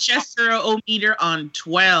 that's Winchester-o-meter on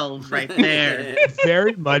 12 right there.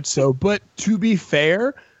 Very much so. But to be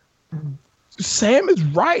fair, Sam is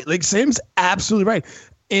right. Like, Sam's absolutely right.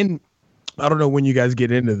 And I don't know when you guys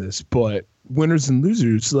get into this, but winners and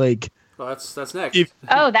losers, like, well, that's next.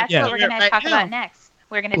 That's what we're going to talk about next.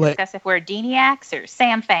 We're going to discuss if we're Deaniacs or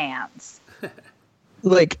Sam fans.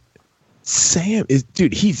 Like, Sam is,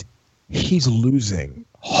 dude, he's losing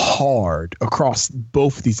hard across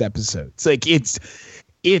both these episodes. Like, it's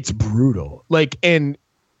brutal. Like, and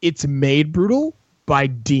it's made brutal by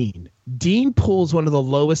Dean. Dean pulls one of the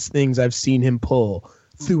lowest things I've seen him pull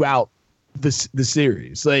throughout the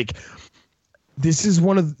series. Like, this is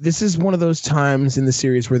one of those times in the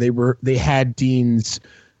series where they had Dean's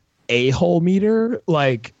a-hole meter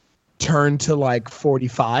like turned to like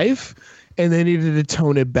 45, and they needed to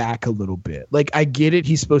tone it back a little bit. Like, I get it,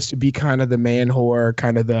 he's supposed to be kind of the man whore,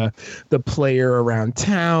 kind of the player around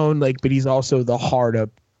town, like, but he's also the hard up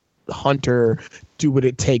hunter, do what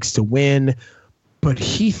it takes to win. But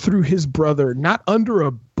he threw his brother not under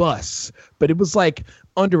a bus, but it was like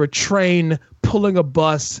under a train pulling a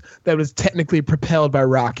bus that was technically propelled by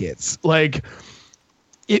rockets. Like,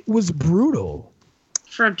 it was brutal.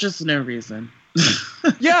 For just no reason.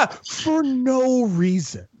 Yeah, for no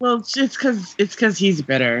reason. Well, it's because he's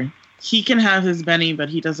bitter. He can have his Benny, but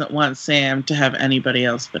he doesn't want Sam to have anybody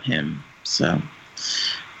else but him. So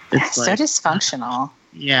it's so dysfunctional.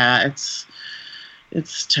 Yeah,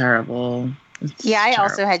 it's terrible. I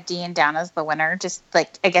also had Dean down as the winner. Just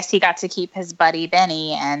like, I guess he got to keep his buddy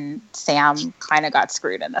Benny, and Sam kind of got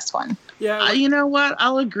screwed in this one. Yeah, you know what?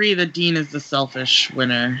 I'll agree that Dean is the selfish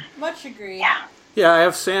winner. Much agree. Yeah, I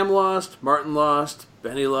have Sam lost, Martin lost,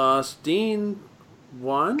 Benny lost, Dean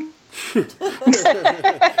won. Well,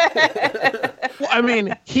 I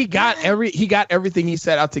mean, he got everything he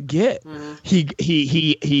set out to get. Mm-hmm.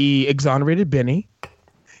 He exonerated Benny.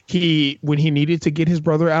 When he needed to get his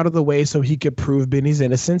brother out of the way so he could prove Benny's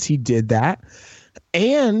innocence, he did that.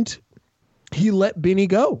 And he let Benny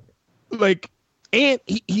go. Like, and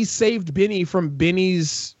he saved Benny from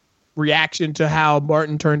Benny's reaction to how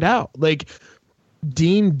Martin turned out. Like,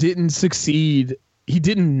 Dean didn't succeed. He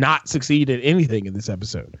did not succeed at anything in this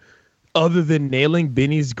episode other than nailing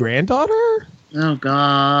Benny's granddaughter. Oh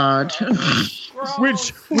God.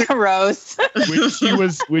 Which gross.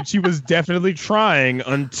 which he was definitely trying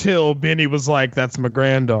until Benny was like, "That's my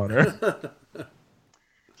granddaughter."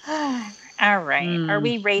 All right. Are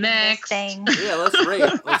we rating this thing? Yeah,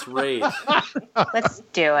 let's rate. Let's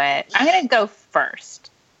do it. I'm going to go first.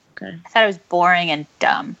 Okay. I thought it was boring and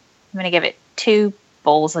dumb. I'm going to give it 2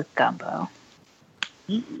 bowls of gumbo.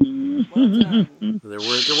 There weren't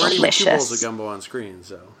even 2 bowls of gumbo on screen,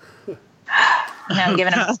 so. And I'm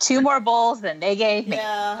giving them 2 more bowls than they gave me.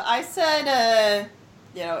 Yeah, I said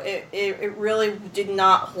it really did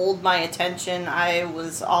not hold my attention. I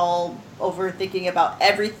was all over thinking about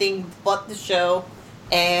everything but the show.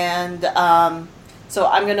 And so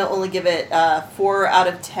I'm going to only give it 4 out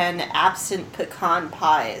of 10 absent pecan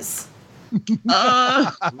pies.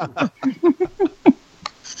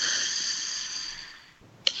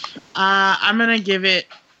 I'm going to give it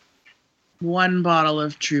 1 bottle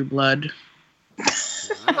of True Blood.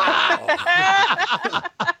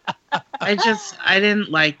 I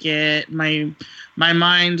didn't like it. My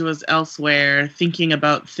mind was elsewhere, thinking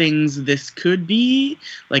about things this could be.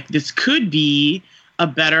 Like, this could be a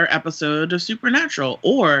better episode of Supernatural,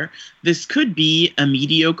 or this could be a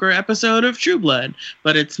mediocre episode of True Blood.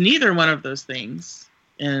 But it's neither one of those things,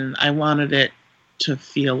 and I wanted it to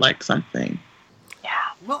feel like something.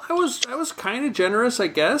 Well, I was kind of generous, I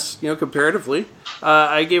guess, comparatively.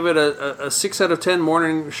 I gave it a 6 out of 10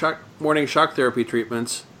 morning shock therapy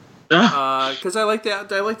treatments. Because I like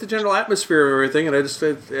the general atmosphere of everything, and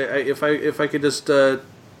if I could just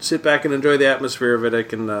sit back and enjoy the atmosphere of it, I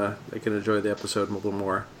can enjoy the episode a little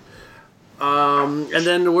more. And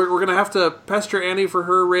then we're gonna have to pester Annie for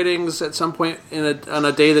her ratings at some point on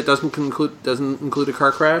a day that doesn't include a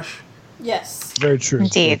car crash. Yes, very true.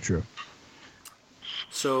 Indeed. Very true.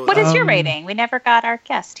 So, what is your rating? We never got our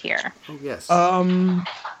guest here. Oh, yes.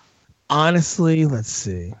 Honestly, let's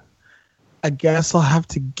see. I guess I'll have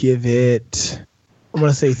to give it, I'm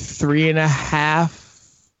going to say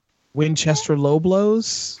 3.5 Winchester low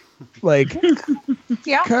blows. Like,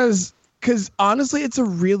 Yeah. Because honestly, it's a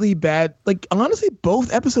really bad, honestly,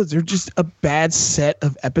 both episodes are just a bad set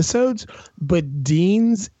of episodes, but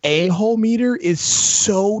Dean's a-hole meter is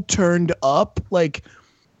so turned up.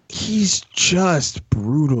 He's just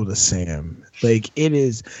brutal to Sam. It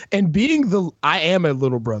is, and I am a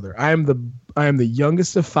little brother. I am the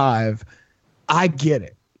youngest of 5. I get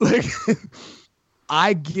it.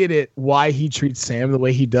 I get it why he treats Sam the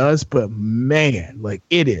way he does, but man,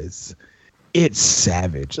 it's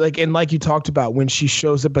savage. And like you talked about, when she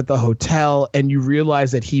shows up at the hotel and you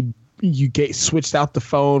realize that you get switched out the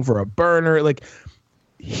phone for a burner,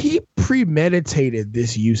 he premeditated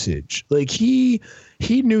this usage. He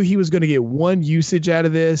knew he was going to get one usage out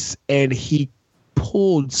of this, and he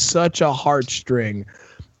pulled such a heartstring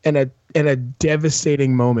and a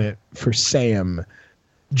devastating moment for Sam,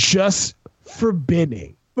 just for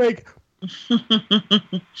Benny. For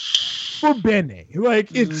Benny.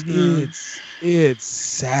 It's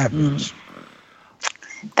savage.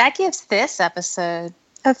 That gives this episode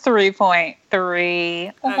a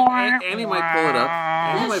 3.3. Annie might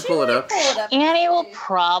pull it up. Annie will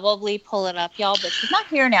probably pull it up, y'all, but she's not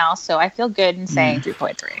here now, so I feel good in saying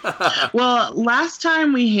 3.3. Well, last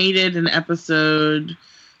time we hated an episode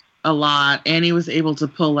a lot, Annie was able to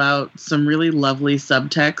pull out some really lovely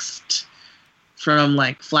subtext from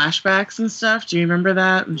flashbacks and stuff. Do you remember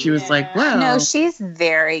that? And she was like, well. No, she's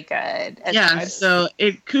very good. So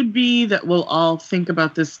it could be that we'll all think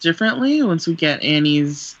about this differently once we get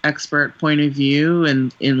Annie's expert point of view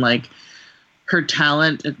and in her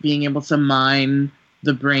talent at being able to mine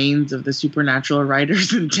the brains of the Supernatural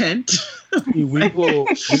writer's intent. we will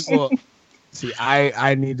see.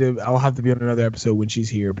 I'll have to be on another episode when she's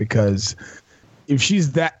here, because if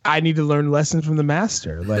she's that, I need to learn lessons from the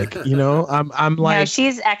master. No,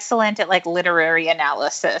 she's excellent at literary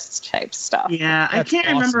analysis type stuff. Yeah, I can't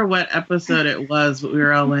remember what episode it was, but we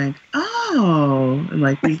were all like, oh, and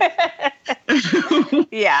we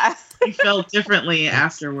yeah. we felt differently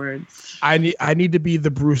afterwards. I need to be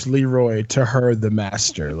the Bruce Leroy to her, the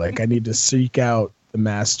master. I need to seek out the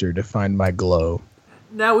master to find my glow.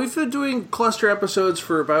 Now, we've been doing cluster episodes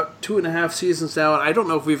for about 2.5 seasons now, and I don't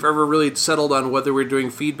know if we've ever really settled on whether we're doing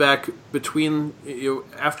feedback between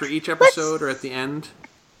after each episode or at the end.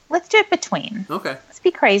 Let's do it between. Okay. Let's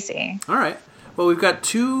be crazy. All right. Well, we've got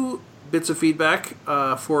 2 bits of feedback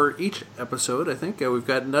for each episode, I think. We've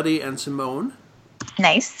got Nutty and Simone.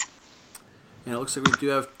 Nice. And it looks like we do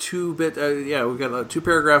have 2 we've got 2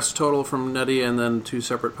 paragraphs total from Nutty and then 2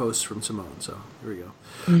 separate posts from Simone. So, here we go.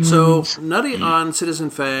 So, Nutty on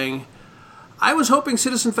Citizen Fang. I was hoping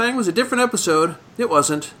Citizen Fang was a different episode. It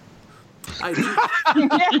wasn't. I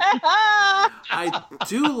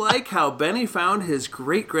do like how Benny found his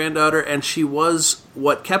great-granddaughter, and she was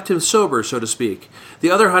what kept him sober, so to speak.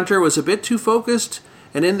 The other hunter was a bit too focused,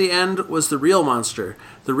 and in the end was the real monster.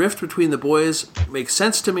 The rift between the boys makes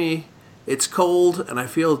sense to me. It's cold, and I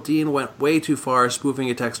feel Dean went way too far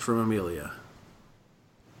spoofing a text from Amelia.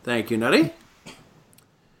 Thank you, Nutty.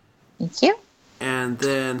 Thank you. And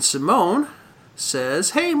then Simone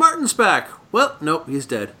says, hey, Martin's back. Well, nope, he's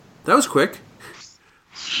dead. That was quick.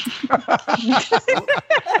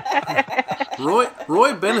 Roy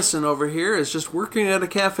Bennison over here is just working at a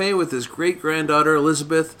cafe with his great-granddaughter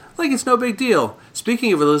Elizabeth like it's no big deal.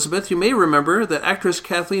 Speaking of Elizabeth, you may remember that actress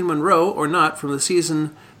Kathleen Monroe, or not, from the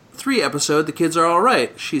season 3 episode, The Kids Are All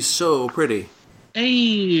Right. She's so pretty.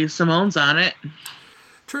 Hey, Simone's on it.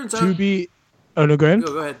 Turns out... To be... Oh, no, go ahead.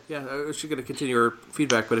 Go ahead. Yeah, I was going to continue your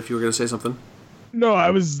feedback, but if you were going to say something... No, I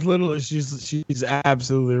was literally, she's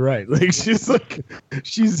absolutely right. Like,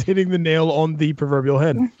 she's hitting the nail on the proverbial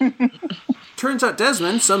head. Turns out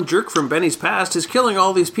Desmond, some jerk from Benny's past, is killing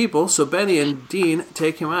all these people, so Benny and Dean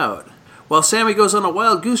take him out. While Sammy goes on a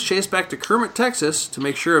wild goose chase back to Kermit, Texas, to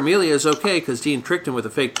make sure Amelia is okay because Dean tricked him with a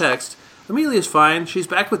fake text. Amelia's fine. She's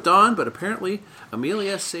back with Dawn, but apparently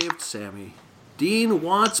Amelia saved Sammy. Dean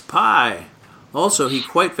wants pie. Also, he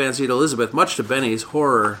quite fancied Elizabeth, much to Benny's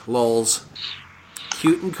horror lulz.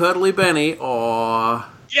 Cute and cuddly Benny. Aww.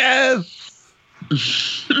 Yes!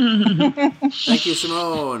 Thank you,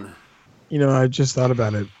 Simone. You know, I just thought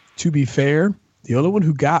about it. To be fair, the only one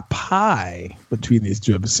who got pie between these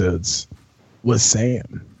 2 episodes was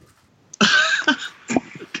Sam.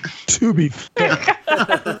 To be fair.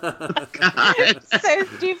 God. So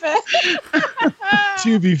stupid.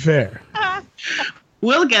 To be fair.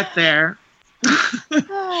 We'll get there.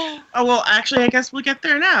 Oh, well, actually, I guess we'll get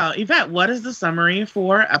there now. Yvette, what is the summary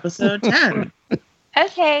for episode 10?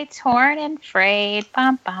 Okay, torn and frayed.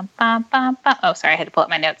 Bum, bum, bum, bum, bum. Oh, sorry, I had to pull up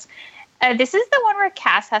my notes. This is the one where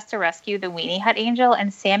Cass has to rescue the Weenie Hut Angel,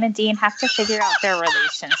 and Sam and Dean have to figure out their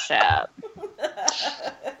relationship.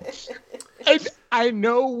 I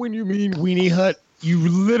know when you mean Weenie Hut, you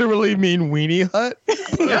literally mean Weenie Hut.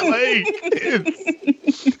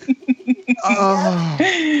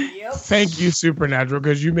 Yep. Thank you, Supernatural,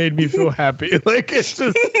 because you made me feel happy. Like, it's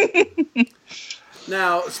just...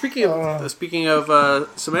 Now, speaking of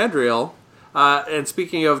Samandriel, and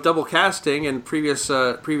speaking of double casting and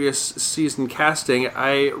previous season casting,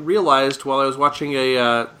 I realized while I was watching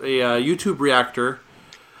a YouTube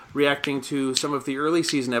reacting to some of the early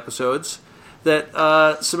season episodes that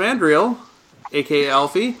Samandriel, aka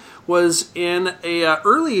Alfie, was in a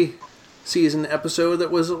early season episode that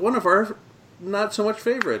was one of our not so much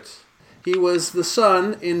favorites. He was the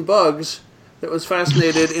son in Bugs that was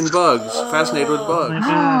fascinated with bugs.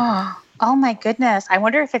 Oh my goodness. I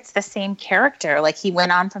wonder if it's the same character. Like he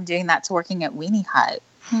went on from doing that to working at Weenie Hut.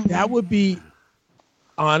 That would be,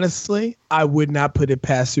 honestly, I would not put it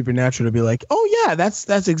past Supernatural to be like, oh yeah,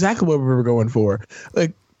 that's exactly what we were going for.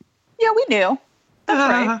 Like, yeah, we knew.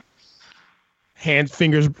 That's right. Hands,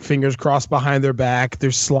 fingers crossed behind their back.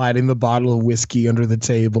 They're sliding the bottle of whiskey under the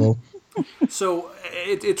table. So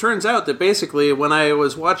it turns out that basically when I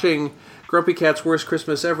was watching Grumpy Cat's Worst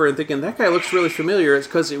Christmas Ever and thinking, that guy looks really familiar, it's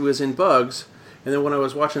because he was in Bugs. And then when I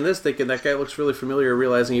was watching this thinking, that guy looks really familiar,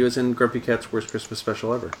 realizing he was in Grumpy Cat's Worst Christmas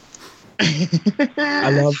Special Ever.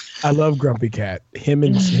 I love Grumpy Cat. Him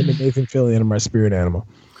and Nathan Fillion are my spirit animal.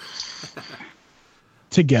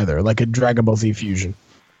 Together, like a Dragon Ball Z fusion.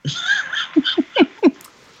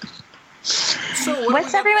 So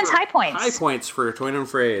what's everyone's high points? High points for Torn and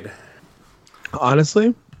Frayed.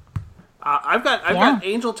 Honestly, I've got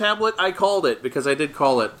Angel Tablet. I called it because I did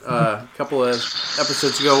call it a couple of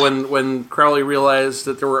episodes ago when Crowley realized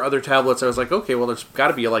that there were other tablets. I was like, okay, well, there's got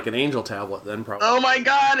to be like an Angel Tablet then, probably. Oh my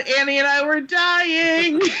God, Annie and I were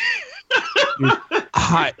dying.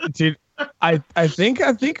 Dude, I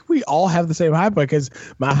think we all have the same high point because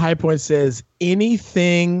my high point says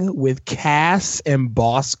anything with Cass and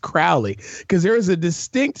Boss Crowley, because there is a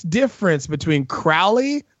distinct difference between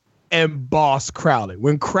Crowley and Boss Crowley.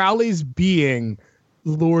 When Crowley's being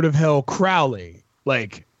Lord of Hell Crowley,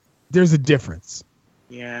 like, there's a difference.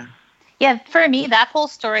 Yeah. Yeah, for me, that whole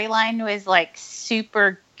storyline was like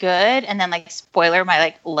super good, and then like spoiler, my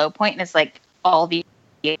like low point is like all the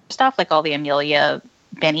stuff, like all the Amelia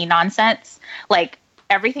Benny nonsense. Like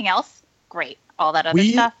everything else, great. All that other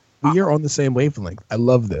stuff. We are on the same wavelength. I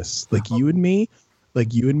love this. Like you and me,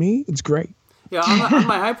 it's great. Yeah, on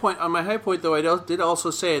my high point though, I did also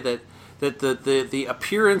say that the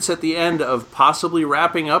appearance at the end of possibly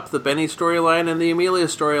wrapping up the Benny storyline and the Amelia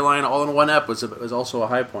storyline all in one ep was also a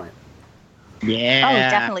high point. Yeah. Oh,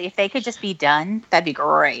 definitely. If they could just be done, that'd be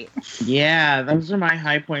great. Yeah, those are my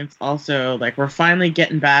high points also. Like, we're finally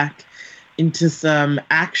getting back into some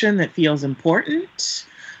action that feels important.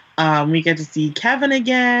 We get to see Kevin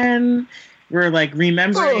again. We're, like,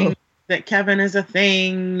 remembering that Kevin is a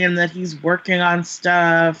thing and that he's working on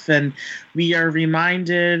stuff. And we are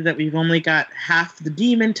reminded that we've only got half the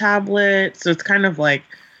demon tablet. So it's kind of like,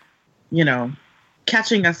 you know,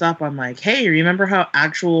 catching us up on like, hey, remember how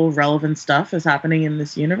actual relevant stuff is happening in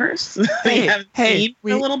this universe? We haven't seen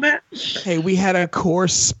a little bit. Hey, we had a core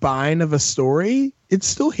spine of a story. It's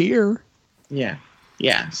still here. Yeah.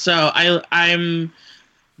 So I'm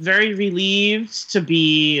very relieved to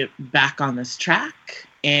be back on this track,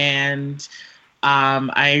 and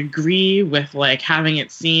I agree with like having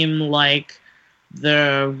it seem like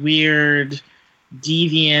the weird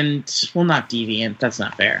deviant, well, not deviant, that's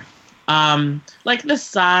not fair. Like the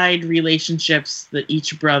side relationships that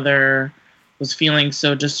each brother was feeling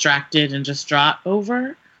so distracted and distraught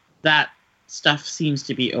over, that stuff seems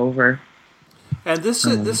to be over. And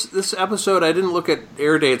this episode, I didn't look at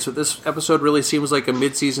air dates, but this episode really seems like a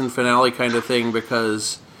mid-season finale kind of thing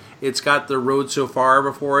because it's got the road so far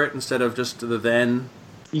before it instead of just the then.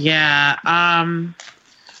 Yeah.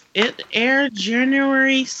 It aired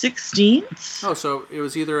January 16th. Oh, so it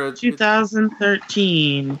was either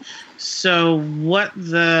 2013. So what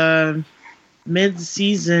the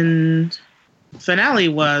mid-season finale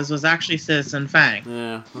was actually Citizen Fang.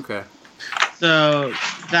 Yeah, okay. So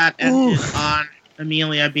that ended on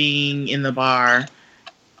Amelia being in the bar.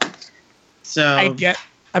 So I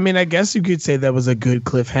guess you could say that was a good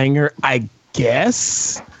cliffhanger. I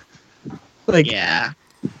guess. Like, yeah.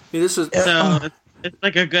 This is it's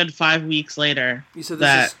like a good 5 weeks later. You said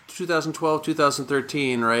this is 2012,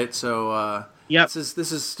 2013, right? So yep.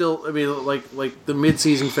 This is still. I mean, like the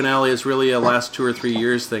mid-season finale is really a last 2 or 3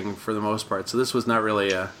 years thing for the most part. So this was not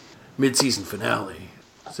really a mid-season finale.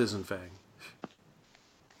 Citizen Fang.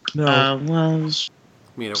 No. Well,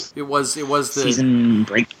 You know, it was the season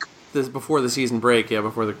break. Before the season break,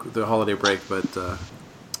 before the holiday break, but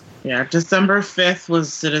yeah, December 5th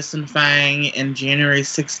was Citizen Fang, and January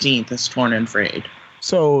 16th is Torn and Frayed.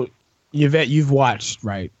 So, Yvette, you've watched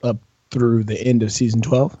right up through the end of season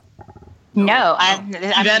 12? No, I'm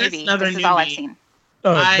Yvette newbie. another This is all I've newbie. seen.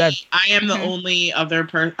 Oh, I am the only other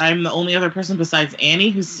I'm the only other person besides Annie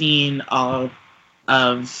who's seen all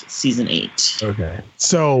of season 8. Okay.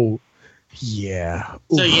 So, yeah.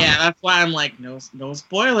 So yeah, that's why I'm like, no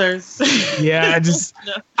spoilers. Yeah,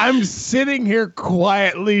 I'm sitting here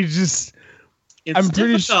quietly just I'm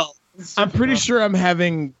pretty sure I'm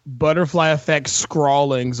having butterfly effect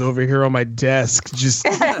scrawlings over here on my desk. Just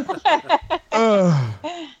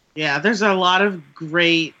Yeah, there's a lot of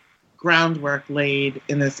great groundwork laid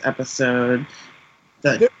in this episode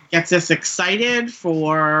that gets us excited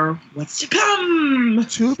for what's to come.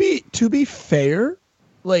 To be fair,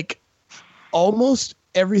 like almost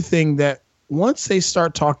everything that once they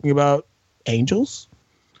start talking about angels,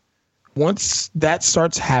 once that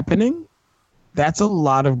starts happening, that's a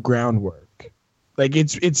lot of groundwork. Like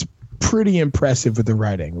it's pretty impressive with the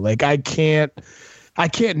writing. Like I can't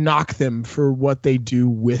knock them for what they do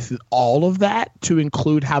with all of that, to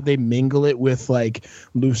include how they mingle it with like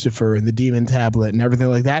Lucifer and the Demon Tablet and everything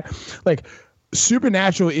like that. Like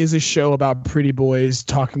Supernatural is a show about pretty boys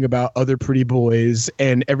talking about other pretty boys,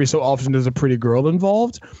 and every so often there's a pretty girl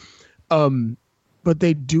involved. But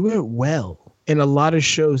they do it well, and a lot of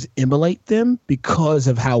shows emulate them because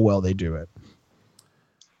of how well they do it.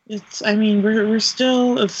 It's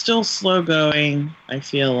still slow going, I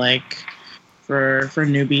feel like. For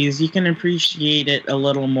newbies, you can appreciate it a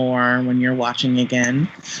little more when you're watching again.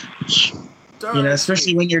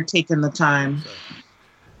 Especially when you're taking the time.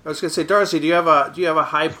 I was going to say, Darcy, do you have a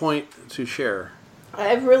high point to share?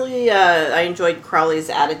 I've really I enjoyed Crowley's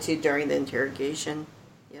attitude during the interrogation.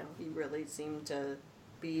 You know, he really seemed to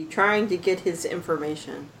be trying to get his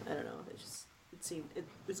information. I don't know. It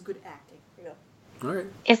was good acting. You know. All right.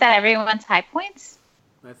 Is that everyone's high points?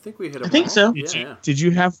 I think we hit them. I think so. Yeah. Did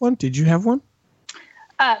you have one?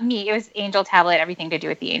 Me, it was Angel Tablet, everything to do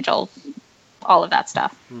with the angel, all of that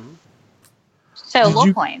stuff. Mm-hmm. So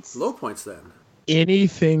low points. Low points then.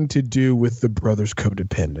 Anything to do with the brothers'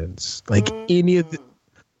 codependence, like any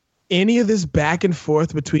of this back and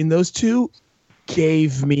forth between those two,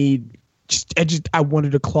 gave me I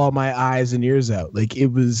wanted to claw my eyes and ears out. Like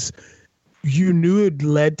it was, you knew it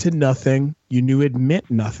led to nothing. You knew it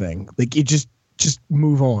meant nothing. Like it just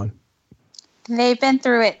move on. They've been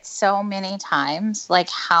through it so many times. Like,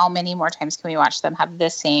 how many more times can we watch them have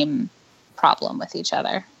the same problem with each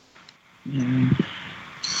other? Mm.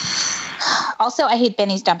 Also, I hate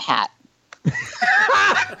Benny's dumb hat.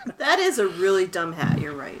 That is a really dumb hat.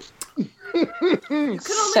 You're right. You could only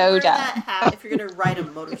so wear dumb. that hat if you're going to ride a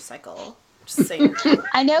motorcycle. Just saying.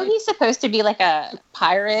 I know he's supposed to be like a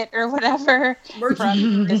pirate or whatever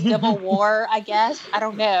from the Civil War, I guess. I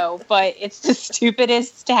don't know, but it's the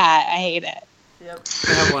stupidest hat. I hate it. Yep.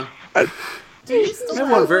 I have one. Do you still I have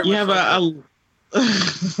one very You have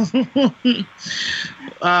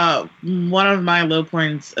one of my low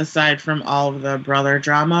points, aside from all of the brother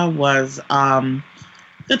drama, was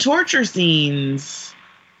the torture scenes.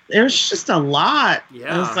 It was just a lot.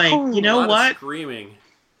 Yeah. It was like, you know what? Screaming.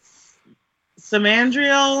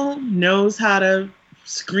 Samandriel knows how to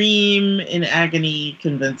scream in agony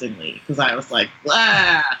convincingly, because I was like,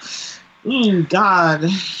 ah, ooh, God.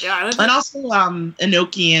 Yeah, and also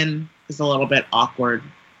Enochian is a little bit awkward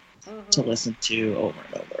to listen to over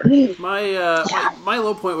and over. My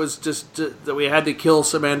low point was just that we had to kill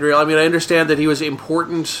Samandriel. I mean, I understand that he was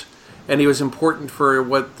important, and he was important for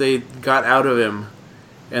what they got out of him,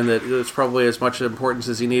 and that it's probably as much importance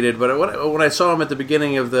as he needed. But when I saw him at the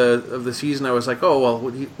beginning of the season, I was like, oh, well,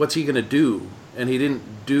 what's he going to do? And he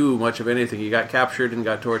didn't do much of anything. He got captured and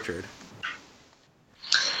got tortured.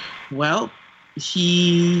 Well,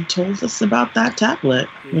 he told us about that tablet,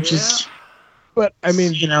 which is... But, I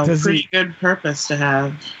mean, pretty good purpose to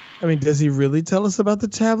have. I mean, does he really tell us about the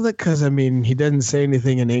tablet? Because, I mean, he doesn't say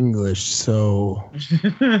anything in English, so...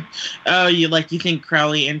 Oh, you think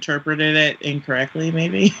Crowley interpreted it incorrectly,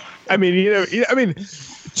 maybe? I mean,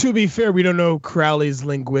 to be fair, we don't know Crowley's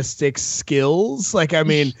linguistic skills. Like, I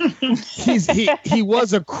mean, he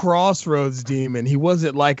was a crossroads demon. He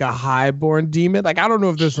wasn't like a highborn demon. Like, I don't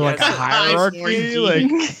know if there's like a hierarchy. Like,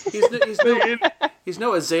 he's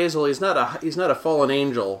no Azazel. He's not a fallen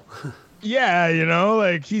angel. Yeah,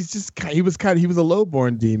 like he was a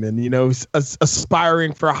lowborn demon.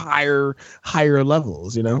 Aspiring for higher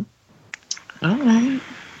levels. All right.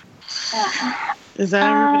 Is that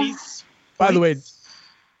everybody's? By the way.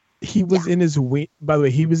 He was in his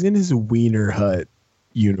Wiener Hut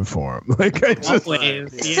uniform. Like I just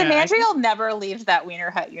Samandriel never leaves that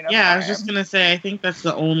Wiener Hut uniform. Yeah, I was just gonna say I think that's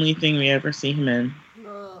the only thing we ever see him in.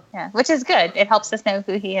 Yeah, which is good. It helps us know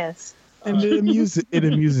who he is. And it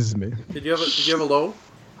amuses me. Did you have a low?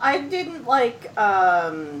 I didn't like.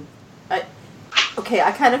 I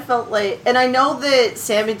kind of felt like, and I know that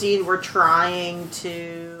Sam and Dean were trying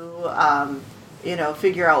to.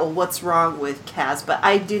 Figure out what's wrong with Kaz, but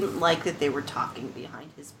I didn't like that they were talking behind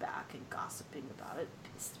his back and gossiping about it. It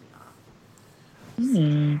pissed me off.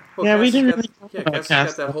 Well, yeah, Cass we didn't really talk about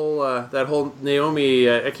Cass. Got that whole Naomi.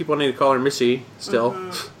 I keep wanting to call her Missy still,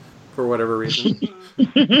 for whatever reason.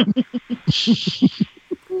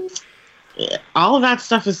 All of that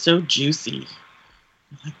stuff is so juicy.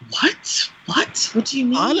 I'm like, what do you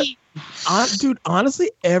mean? Dude, honestly,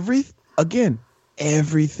 everything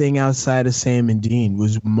outside of Sam and Dean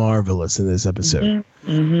was marvelous in this episode.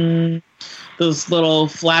 Mm-hmm. Those little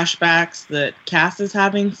flashbacks that Cass is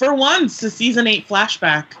having. For once, a season 8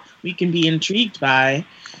 flashback we can be intrigued by.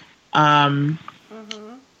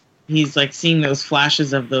 He's like seeing those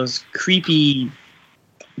flashes of those creepy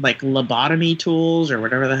like lobotomy tools or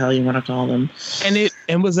whatever the hell you want to call them. And it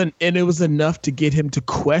was enough to get him to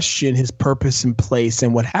question his purpose and place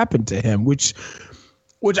and what happened to him, which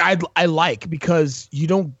I like, because you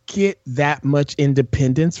don't get that much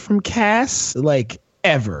independence from Cass, like,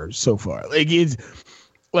 ever so far. Like, it's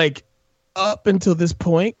like up until this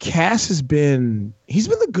point, Cass he's been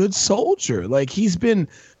the good soldier. Like, he's been,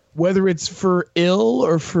 whether it's for ill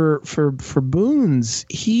or for boons,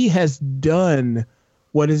 he has done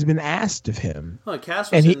what has been asked of him. Oh,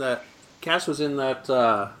 Cass was in that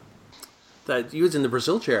he was in the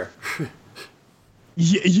Brazil chair.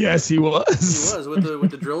 Yes, he was. He was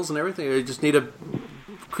with the drills and everything. You just need a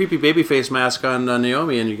creepy baby face mask on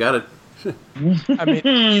Naomi, and you got it. I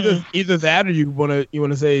mean, either that, or you want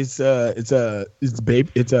to say it's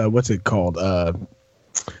what's it called?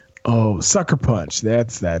 Sucker Punch.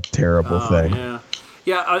 That's that terrible thing.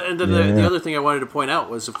 Yeah. And then the other thing I wanted to point out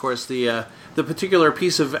was, of course, the particular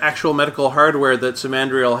piece of actual medical hardware that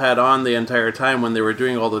Samandriel had on the entire time when they were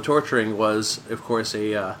doing all the torturing was, of course,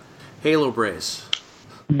 a Halo brace.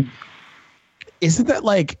 Isn't that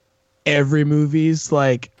like every movie's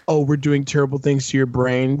like, oh, we're doing terrible things to your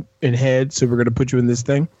brain and head, so we're going to put you in this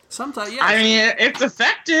thing? Sometimes, yeah. I mean, it's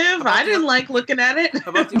effective. I didn't like looking at it.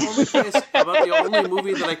 About the only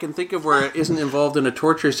movie that I can think of where it isn't involved in a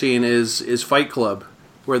torture scene is Fight Club,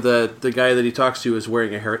 where the guy that he talks to is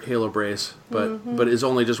wearing a Halo brace, but is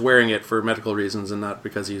only just wearing it for medical reasons and not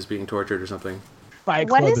because he's being tortured or something.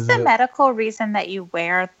 What is the medical reason that you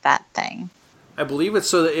wear that thing? I believe it's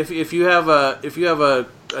so that if you have a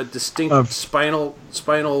distinct spinal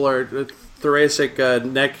or thoracic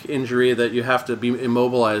neck injury that you have to be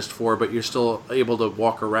immobilized for, but you're still able to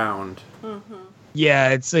walk around. Mm-hmm. Yeah,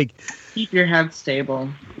 it's like keep your head stable.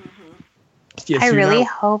 Yes, I really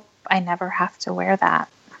hope I never have to wear that.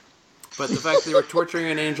 But the fact that they were torturing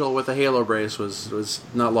an angel with a Halo brace was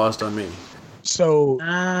not lost on me. So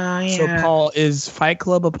Paul, is Fight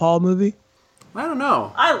Club a Paul movie? I don't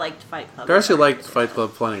know. I liked Fight Club. Darcy liked Fight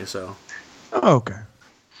Club plenty, so. Oh, okay.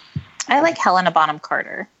 I like Helena Bonham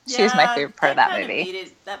Carter. She was my favorite part of that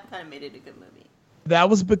movie. That kind of made it a good movie. That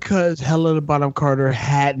was because Helena Bonham Carter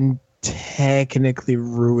hadn't technically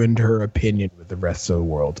ruined her opinion with the rest of the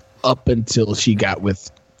world up until she got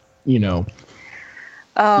with,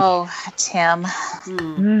 Oh, Tim.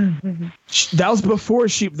 That was before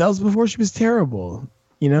she was terrible,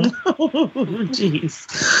 Oh, jeez.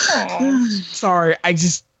 Sorry, I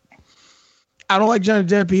don't like Johnny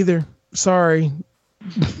Depp either. Sorry.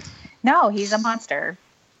 No, he's a monster.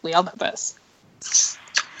 We all know this.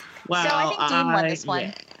 Well, so I think Dean won this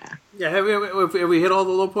one. Yeah, have we hit all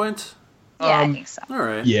the low points? Yeah, I think so. All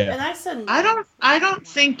right. Yeah. And I said I don't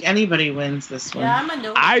think anybody wins this one. Yeah, I'm a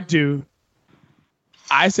no. I do.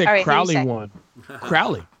 I said All right, Crowley won.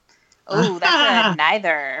 Crowley. Oh, that's a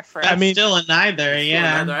neither for That's still a neither,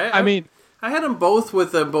 yeah. I had them both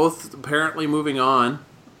with both apparently moving on.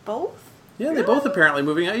 Both? Yeah, they both apparently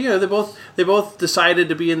moving on. Yeah, they both decided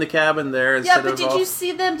to be in the cabin there. Yeah, but did you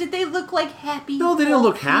see them? Did they look like happy? No, they didn't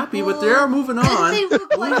look happy, but they are moving on. They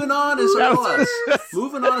look like moving on is a plus.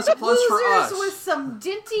 Moving on is a plus for us. With some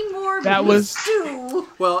dinty more stew.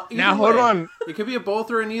 Well, now hold on. It could be a both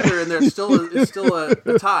or an either, and there's still a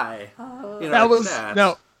tie.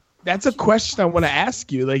 That's a question I want to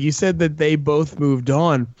ask you. Like you said that they both moved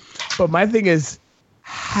on, but my thing is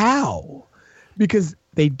how? Because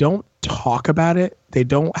they don't talk about it. They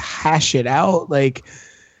don't hash it out. Like,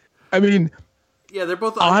 I mean, yeah, they're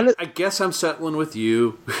both. I guess I'm settling with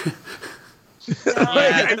you.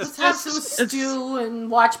 Let's have some stew and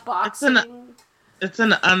watch boxing. It's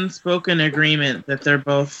an unspoken agreement that they're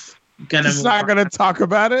both gonna. It's not gonna talk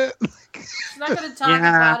about it. It's not gonna talk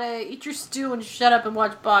about it. Eat your stew and shut up and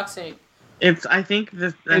watch boxing. I think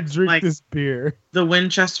that's drink like this beer. The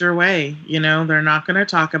Winchester way. They're not gonna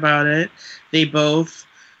talk about it. They both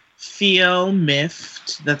feel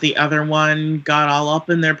miffed that the other one got all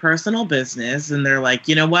up in their personal business, and they're like,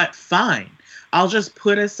 you know what? Fine. I'll just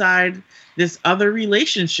put aside this other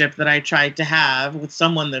relationship that I tried to have with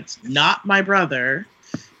someone that's not my brother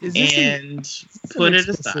and put it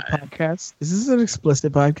aside. Podcast? Is this an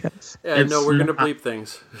explicit podcast? Yeah, no, we're going to bleep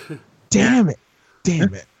things. Damn it.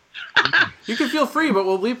 You can feel free, but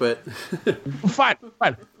we'll bleep it. Fine.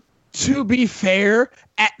 To be fair,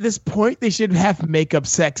 at this point, they should have makeup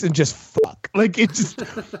sex and just fuck. I'm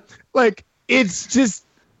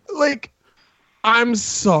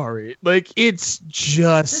sorry. It's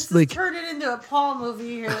just this is turning into a Paul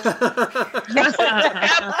movie here.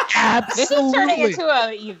 Absolutely. This is turning into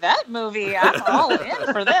an Yvette movie. I'm all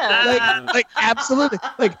in for this. Absolutely.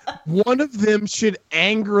 One of them should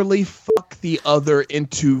angrily fuck the other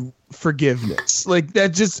into forgiveness.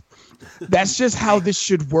 That's just how this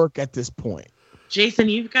should work at this point. Jason,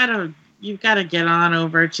 you've got to get on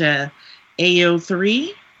over to AO3,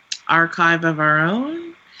 Archive of Our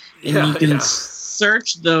Own, and you can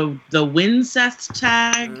search the Wincest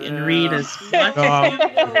tag and read as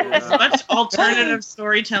much alternative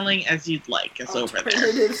storytelling as you'd like. It's over there.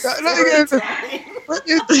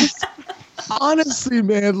 Honestly,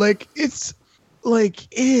 man, it's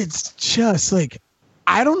just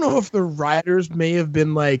I don't know if the writers may have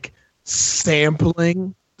been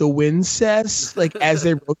sampling the Wincest as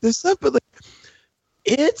they wrote this stuff, but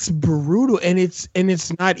it's brutal, and it's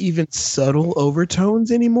not even subtle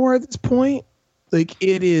overtones anymore at this point.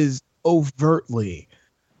 It is overtly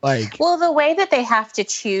well, the way that they have to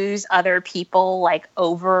choose other people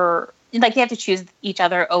over they have to choose each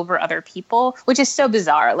other over other people, which is so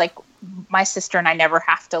bizarre. My sister and I never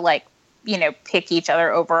have to pick each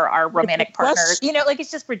other over our romantic partners.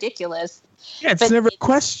 It's just ridiculous. Yeah, it's never a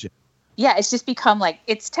question. Yeah, it's just become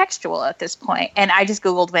it's textual at this point. And I just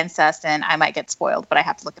Googled Wincest, and I might get spoiled, but I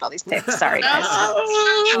have to look at all these pics. Sorry, guys.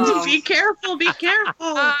 Be careful.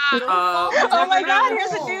 Oh my God,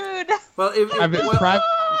 here's a dude. Well,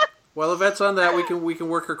 while Yvette's on that, we can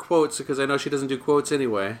work her quotes, because I know she doesn't do quotes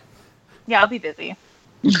anyway. Yeah, I'll be busy.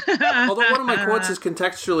 Although one of my quotes is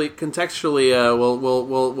contextually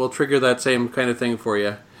will trigger that same kind of thing for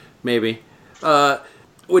you, maybe.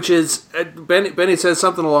 Which is Benny says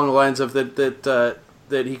something along the lines of that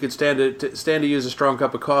he could stand to use a strong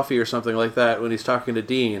cup of coffee or something like that when he's talking to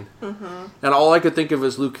Dean. Mm-hmm. And all I could think of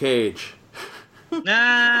is Luke Cage.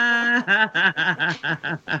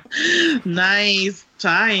 Nice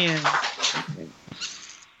tie-in.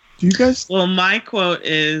 Do you guys? Well, my quote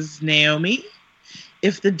is Naomi.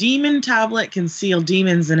 If the demon tablet can seal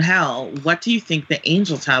demons in hell, what do you think the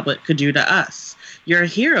angel tablet could do to us? You're a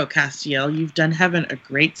hero, Castiel. You've done heaven a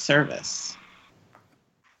great service.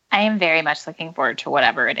 I am very much looking forward to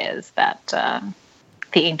whatever it is that the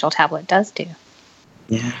Angel Tablet does do.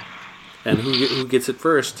 Yeah. And who gets it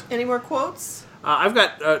first? Any more quotes? I've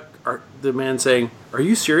got the man saying, "Are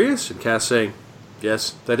you serious?" and Cass saying,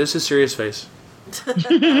 "Yes, that is his serious face."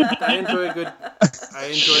 I enjoy a good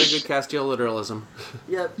Castiel literalism.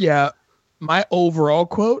 Yep. Yeah. My overall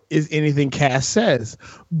quote is anything Cass says,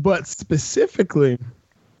 but specifically,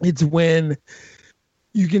 it's when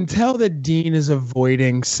you can tell that Dean is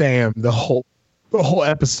avoiding Sam the whole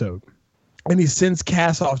episode, and he sends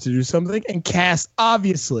Cass off to do something, and Cass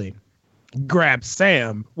obviously grabs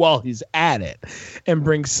Sam while he's at it and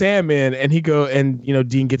brings Sam in, and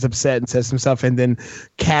Dean gets upset and says himself, and then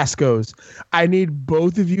Cass goes, "I need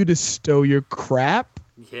both of you to stow your crap."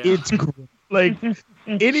 Yeah. It's like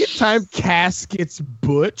anytime Cass gets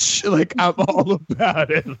butch, like I'm all about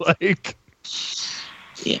it. Like,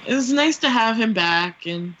 yeah, it was nice to have him back,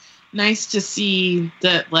 and nice to see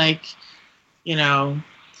that, like,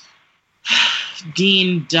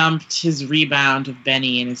 Dean dumped his rebound of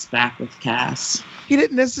Benny and is back with Cass. he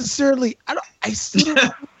didn't necessarily. I don't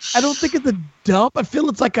think it's a dump. I feel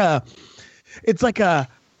it's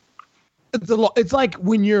like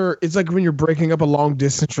when you're breaking up a long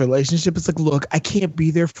distance relationship. It's like, look, I can't be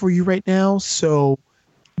there for you right now, so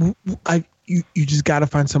you just got to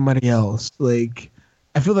find somebody else. Like,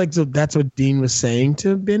 I feel like that's what Dean was saying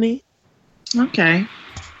to Benny. Okay,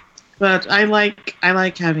 but I like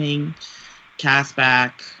having Cass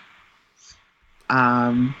back,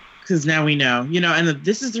 because now we know, and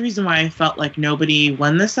this is the reason why I felt like nobody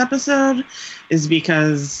won this episode, is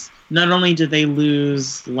because not only did they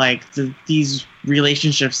lose like these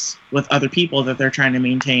relationships with other people that they're trying to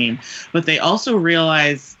maintain, but they also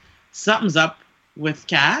realize something's up with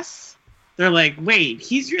Cass. They're like, wait,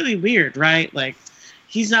 he's really weird, right? Like,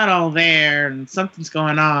 he's not all there, and something's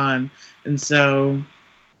going on, and so.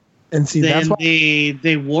 And see, then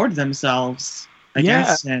they ward themselves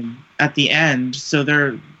against him at the end, so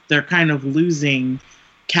they're kind of losing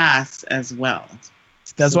Cass as well.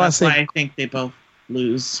 That's why I think they both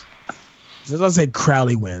lose. That's why I say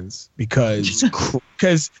Crowley wins, because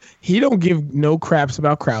he don't give no craps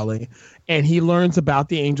about Crowley, and he learns about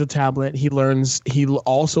the Angel Tablet. He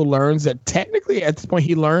also learns that technically at this point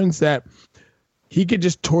he learns that he could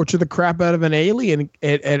just torture the crap out of an alien,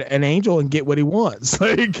 an angel, and get what he wants.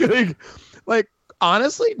 Like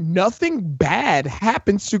honestly, nothing bad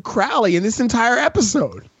happens to Crowley in this entire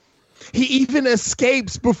episode. He even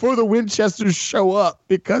escapes before the Winchesters show up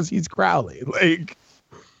because he's Crowley. Like,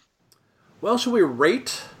 well, should we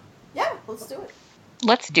rate? Yeah, let's do it.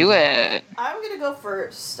 Let's do it. I'm going to go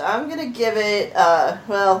first. I'm going to give it, I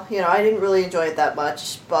didn't really enjoy it that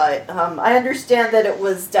much, but I understand that it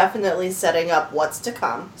was definitely setting up what's to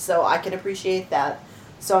come, so I can appreciate that.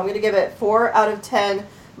 So I'm going to give it 4 out of 10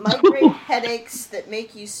 migraine headaches that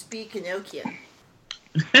make you speak Enochian.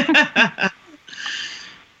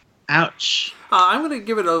 Ouch. I'm going to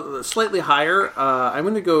give it a slightly higher. I'm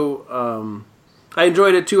going to go... I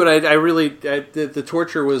enjoyed it too, and I really... the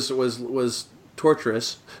torture was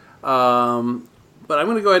torturous. But I'm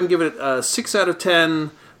going to go ahead and give it a 6 out of 10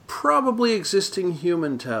 probably existing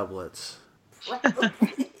human tablets.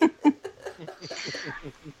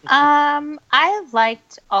 I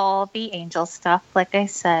liked all the angel stuff, like I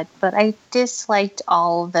said, but I disliked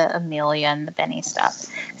all the Amelia and the Benny stuff.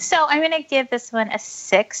 So I'm going to give this one a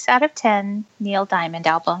 6 out of 10 Neil Diamond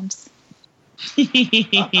albums.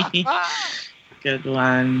 Good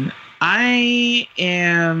one. I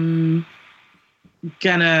am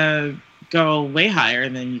gonna go way higher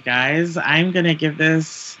than you guys. I'm gonna give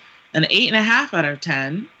this an 8.5 out of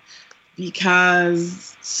 10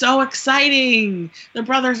 because so exciting. The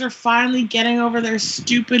brothers are finally getting over their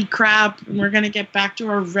stupid crap, and we're gonna get back to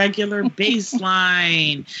our regular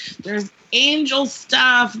baseline. There's angel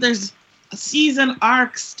stuff, there's season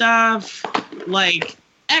arc stuff, like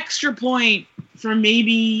extra point for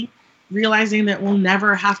maybe realizing that we'll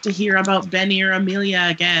never have to hear about Benny or Amelia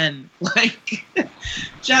again. Like,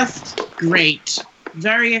 just great.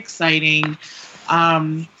 Very exciting.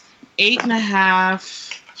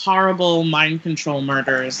 8.5 horrible mind control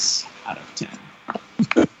murders out of 10.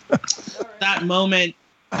 That moment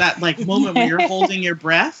when you're holding your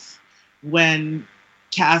breath, when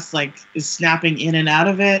Cass is snapping in and out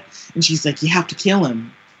of it, and she's like, you have to kill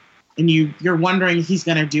him. And you're wondering if he's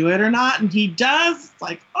going to do it or not, and he does. It's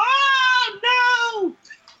like, oh, no!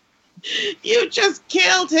 You just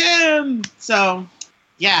killed him! So,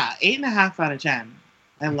 yeah, 8.5 out of 10.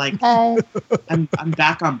 I like it. I'm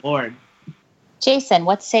back on board. Jason,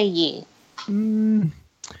 what say ye? I'm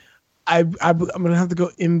going to have to go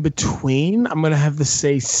in between. I'm going to have to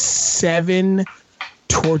say 7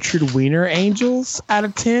 tortured wiener angels out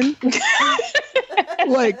of 10.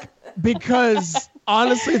 Like, because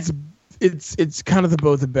honestly, it's kind of the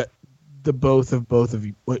both of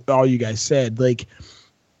you, what all you guys said. Like,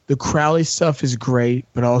 the Crowley stuff is great,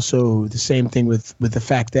 but also the same thing with the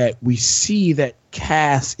fact that we see that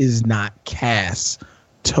Cass is not Cass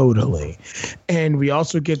totally. And we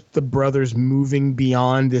also get the brothers moving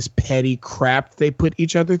beyond this petty crap they put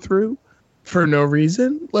each other through for no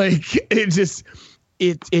reason. Like,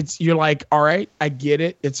 it's you're like, all right, I get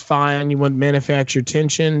it. It's fine. You want manufactured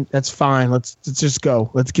tension. That's fine. Let's just go.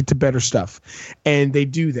 Let's get to better stuff. And they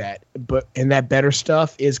do that. And that better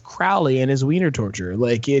stuff is Crowley and his wiener torture.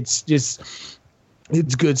 Like, it's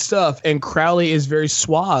good stuff. And Crowley is very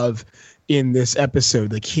suave in this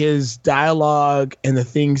episode. Like, his dialogue and the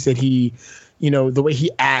things that he, the way he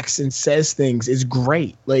acts and says things is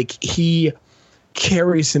great. Like, he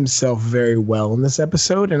carries himself very well in this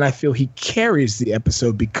episode, and I feel he carries the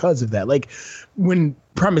episode because of that. Like,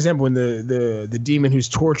 prime example, when the demon who's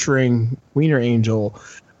torturing Wiener Angel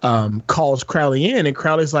calls Crowley in, and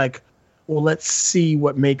Crowley's like, well, let's see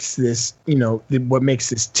what makes this, what makes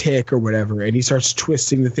this tick or whatever, and he starts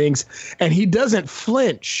twisting the things, and he doesn't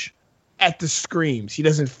flinch at the screams. He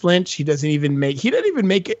doesn't flinch. He doesn't even make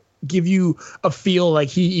it give you a feel like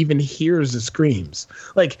he even hears the screams.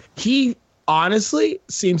 Like, he honestly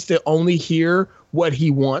seems to only hear what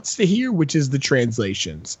he wants to hear, which is the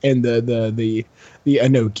translations and the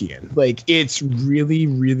Enochian. Like, it's really,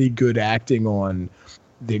 really good acting on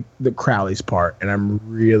the Crowley's part, and I'm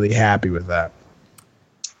really happy with that.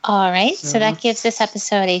 All right, so that gives this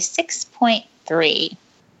episode a 6.3.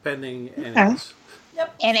 Pending Annie's.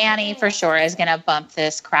 Yep. And Annie for sure is going to bump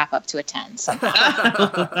this crap up to a 10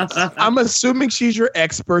 somehow. I'm assuming she's your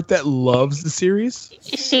expert that loves the series.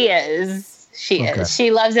 She is. She Okay. is. She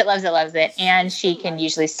loves it. And she can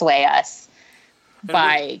usually sway us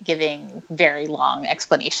by giving very long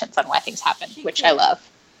explanations on why things happen, which I love.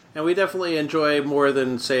 And we definitely enjoy more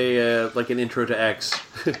than, say, like an intro to X.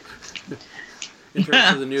 Intro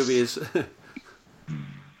to the newbies.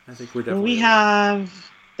 I think we're definitely... We have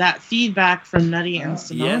that feedback from Nutty and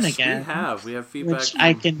Simone yes, again. we have feedback. Which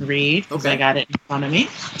I can read because I got it in front of me.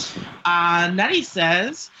 Nutty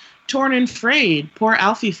says, torn and frayed, poor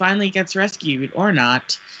Alfie finally gets rescued, or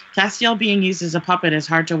not. Castiel being used as a puppet is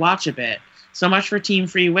hard to watch a bit. So much for Team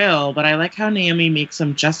Free Will, but I like how Naomi makes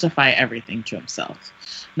him justify everything to himself.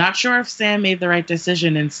 Not sure if Sam made the right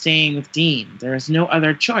decision in staying with Dean. There is no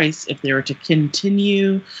other choice if they were to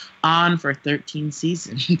continue on for 13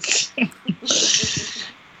 seasons.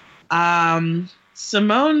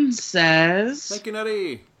 Simone says... Thank you,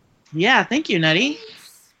 Nutty. Yeah, thank you, Nutty.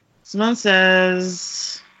 Simone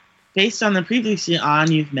says, based on the previously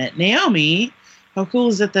on, you've met Naomi. How cool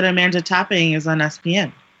is it that Amanda Tapping is on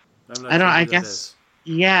SPN? I guess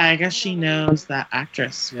she knows that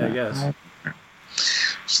actress. Yeah, I guess.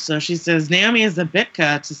 So she says, Naomi is a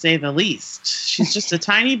bitka, to say the least. She's just a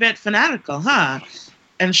tiny bit fanatical, huh?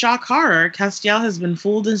 And shock horror, Castiel has been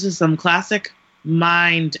fooled into some classic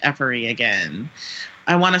mind effery again.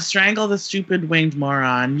 I want to strangle the stupid winged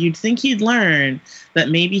moron. You'd think he'd learn that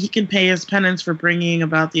maybe he can pay his penance for bringing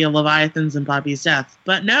about the Leviathans and Bobby's death.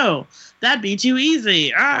 But no, that'd be too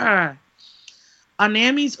easy. Arrgh. On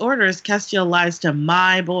Naomi's orders, Castiel lies to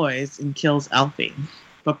my boys and kills Alfie.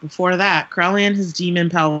 But before that, Crowley and his demon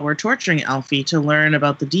pal were torturing Alfie to learn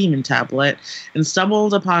about the demon tablet and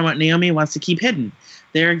stumbled upon what Naomi wants to keep hidden.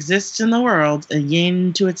 There exists in the world a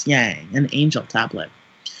yin to its yang, an angel tablet,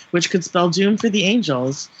 which could spell doom for the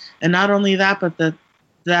angels. And not only that, but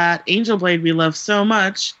that angel blade we love so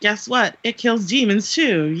much, guess what? It kills demons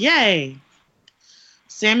too. Yay!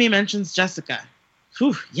 Sammy mentions Jessica.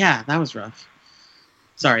 Whew, yeah, that was rough.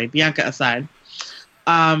 Sorry, Bianca aside.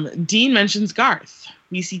 Dean mentions Garth.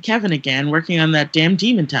 We see Kevin again working on that damn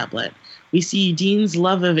demon tablet. We see Dean's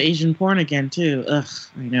love of Asian porn again, too. Ugh,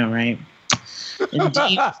 I know, right? And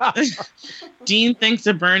Dean thinks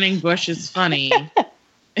a burning bush is funny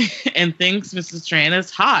and thinks Mrs. Tran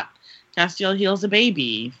is hot. Castiel heals a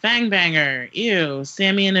baby. Fang banger. Ew,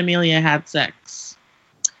 Sammy and Amelia had sex.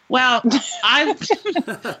 Well,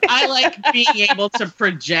 I like being able to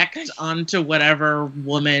project onto whatever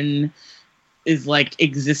woman is like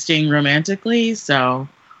existing romantically. So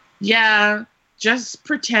yeah, just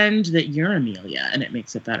pretend that you're Amelia and it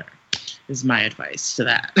makes it better, is my advice to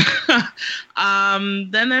that.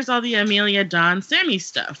 Then there's all the Amelia, Dawn, Sammy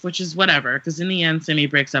stuff, which is whatever, because in the end, Sammy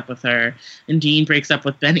breaks up with her and Dean breaks up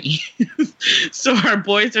with Benny. So our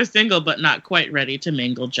boys are single, but not quite ready to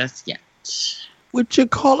mingle just yet. Would you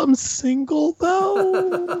call him single,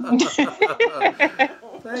 though?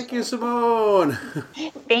 Thank you, Simone.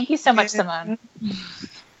 Thank you so much, Simone.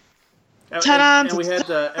 And we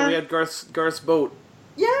had Garth's boat,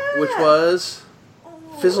 Yeah. which was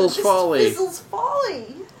Fizzle's this is Folly. Fizzle's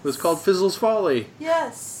Folly. It was called Fizzle's Folly.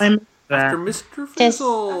 Yes. After Mr.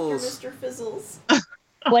 Fizzles. After Mr. Fizzles.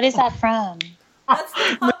 What is that from? That's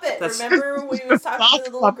the puppet. Remember when he was talking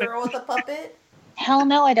to the little girl with the puppet? Hell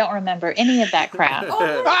no, I don't remember any of that crap. Oh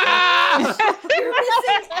my gosh! You're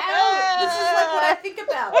missing out. This is like what I think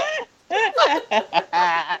about.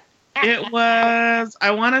 It was.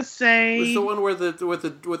 I want to say. It was the one where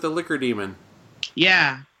with the liquor demon.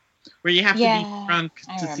 Yeah, where you have to Yeah, be drunk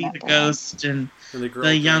I to see the remember. ghost and And the girl.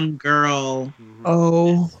 the young girl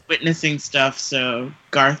Oh, witnessing stuff. So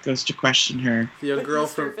Garth goes to question her. The young With girl Mr.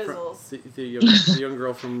 from Fizzles. the young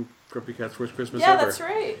girl from Grumpy Cat's First Christmas Yeah, Ever. that's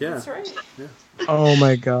right. Yeah. That's right. oh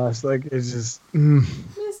my gosh! Like it's just.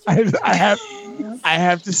 Mr. I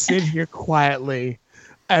have to sit here quietly.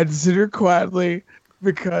 I had to sit here quietly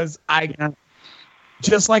because I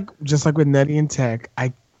just like with Nutty and Tech,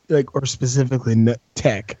 or specifically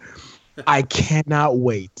Tech, I cannot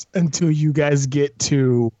wait until you guys get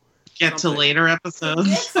to. Get to later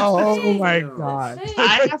episodes. Oh my god!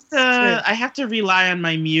 I have to rely on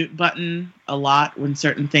my mute button a lot when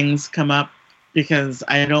certain things come up because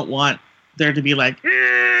I don't want there to be like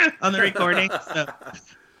on the recording. So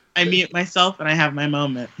I mute myself and I have my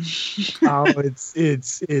moment. Oh,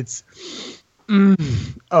 it's.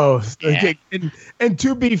 Oh, okay. And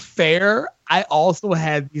to be fair, I also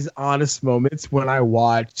had these honest moments when I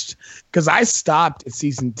watched because I stopped at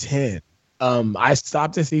season 10. I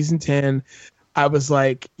stopped at season 10. I was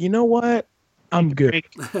like, you know what? I'm good.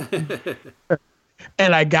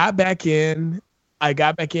 And I got back in.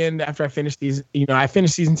 After I finished these. I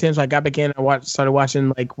finished season 10, so I got back in. Started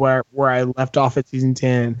watching like where I left off at season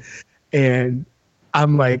 10, and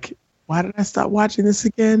I'm like, why did I stop watching this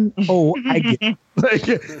again? Oh, I get it.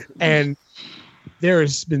 And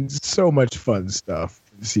there's been so much fun stuff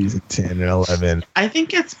in season 10 and 11. I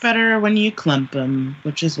think it's better when you clump them,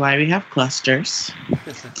 which is why we have clusters.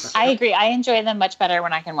 I agree. I enjoy them much better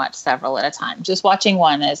when I can watch several at a time. Just watching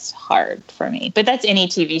one is hard for me. But that's any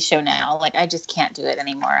TV show now. Like, I just can't do it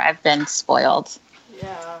anymore. I've been spoiled.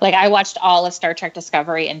 Yeah. Like, I watched all of Star Trek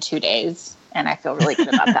Discovery in 2 days, and I feel really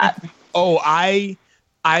good about that. Oh, I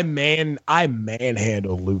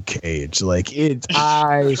manhandle Luke Cage. Like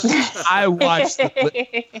I watched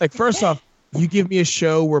like first off, you give me a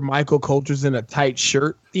show where Michael Coulter's in a tight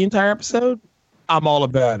shirt the entire episode, I'm all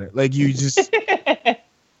about it. Like you just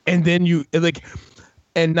and then you like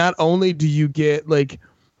and not only do you get like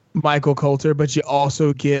Michael Coulter, but you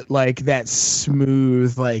also get like that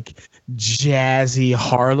smooth, like jazzy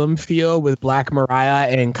Harlem feel with Black Mariah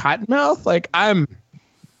and Cottonmouth. Like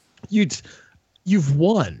you've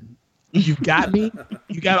won. You've got me.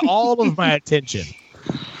 You got all of my attention.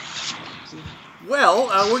 Well,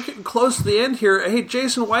 we're getting close to the end here. Hey,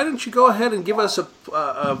 Jason, why don't you go ahead and give us a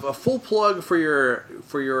full plug for your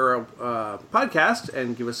podcast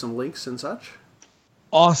and give us some links and such?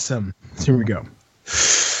 Awesome. Here we go.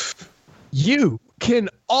 You can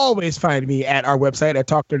always find me at our website at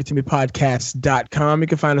talknerdytomepodcast.com. You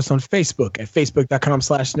can find us on Facebook at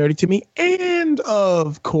facebook.com/nerdytome. And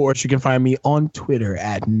of course, you can find me on Twitter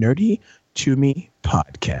at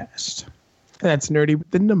nerdytomepodcast. That's nerdy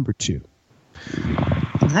with the number 2.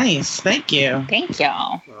 Nice, thank you. Thank you.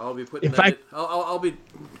 Well, I'll be putting I'll be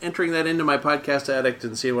entering that into my podcast addict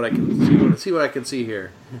and see what I can see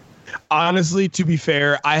here. Honestly, to be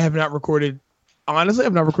fair, I've not recorded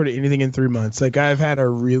anything in 3 months. Like I've had a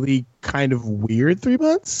really kind of weird 3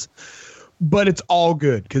 months, but it's all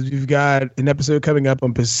good because we've got an episode coming up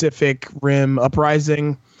on Pacific Rim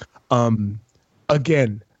Uprising.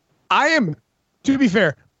 Again, to be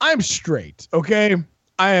fair, I'm straight. Okay.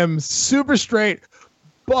 I am super straight,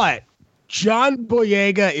 but John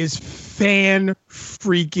Boyega is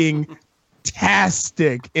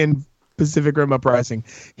fan-freaking-tastic in Pacific Rim Uprising.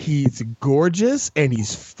 He's gorgeous and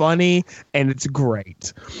he's funny and it's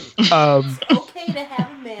great. It's okay to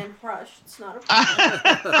have a man crush. It's not a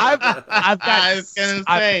problem.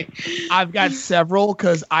 I've got several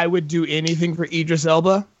because I would do anything for Idris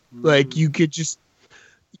Elba. Like you could just.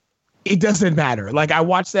 It doesn't matter. Like I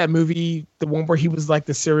watched that movie, the one where he was like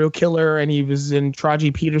the serial killer and he was in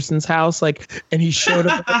Taraji Peterson's house, like, and he showed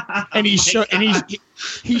up and he showed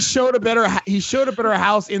a better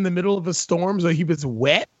house in the middle of a storm, so he was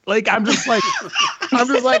wet. Like I'm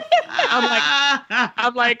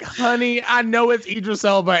like, honey, I know it's Idris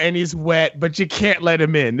Elba and he's wet, but you can't let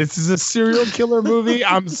him in. This is a serial killer movie.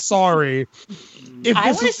 I'm sorry.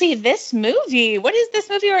 I want to see this movie. What is this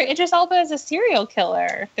movie where Idris Elba is a serial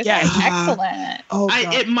killer? This is excellent. Oh,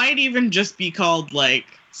 it might even just be called like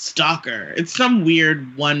Stalker. It's some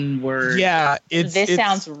weird one word. Yeah, this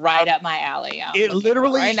sounds right up my alley. It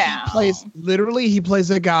literally right now. He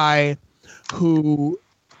plays a guy who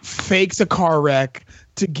fakes a car wreck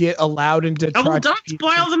to get allowed into. Oh, don't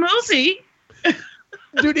spoil the movie,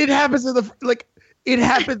 dude. It happens in It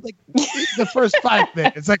happened like the first 5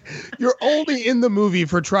 minutes. Like you're only in the movie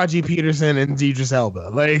for Taraji Peterson and Idris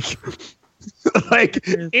Elba. Like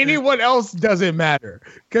anyone else doesn't matter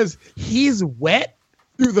because he's wet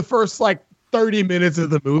through the first 30 minutes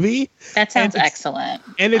of the movie. That sounds excellent.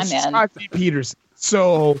 And it's Taraji Peterson.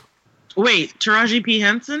 So wait, Taraji P.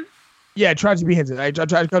 Henson? Yeah, Taraji P. Henson. I tried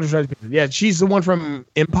to call her Taraji P. Henson. Yeah, she's the one from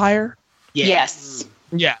Empire. Yeah. Yes.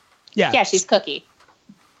 Yeah. Yeah, she's Cookie.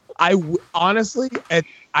 Honestly,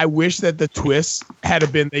 I wish that the twist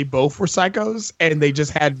had been they both were psychos and they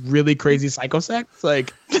just had really crazy psycho sex.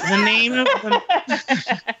 Like the name of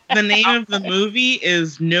the movie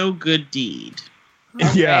is No Good Deed.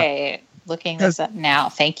 Yeah, looking this up now.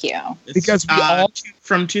 Thank you. Because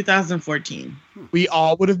from 2014, we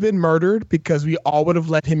all would have been murdered because we all would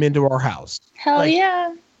have let him into our house. Hell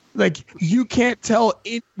yeah! Like you can't tell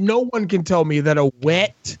it. No one can tell me that a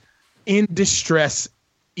wet, in distress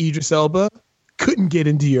Idris Elba couldn't get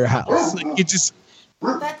into your house. Like it just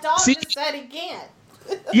that dog just said again.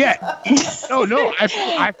 Yeah, no. I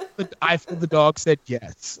feel the dog said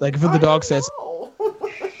yes. Like if the dog says,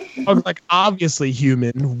 I was like, obviously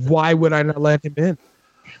human. Why would I not let him in?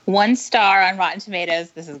 1 star on Rotten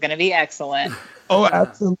Tomatoes. This is going to be excellent. Oh,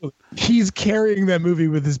 absolutely. He's carrying that movie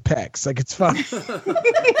with his pecs. Like it's fun.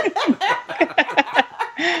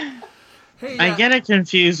 Hey, I get it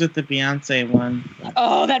confused with the Beyonce one.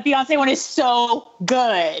 Oh, that Beyonce one is so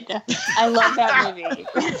good. I love that movie.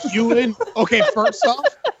 Okay, first off,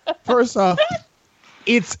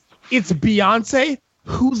 it's Beyonce,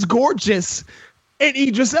 who's gorgeous, and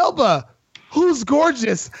Idris Elba, who's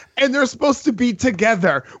gorgeous, and they're supposed to be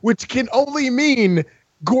together, which can only mean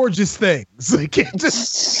gorgeous things. Like it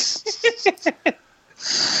just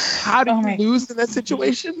how do you lose in that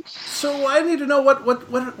situation? So I need to know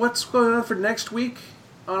what's going on for next week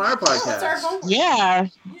on our podcast. Yeah,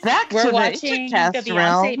 we're watching the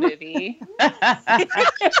Beyonce movie. Danny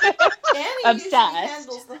usually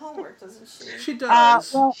handles the homework, doesn't she? She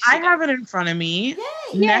does. Well, I have it in front of me.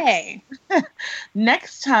 Yay!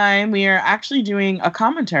 Next time we are actually doing a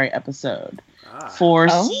commentary episode for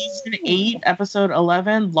season 8, episode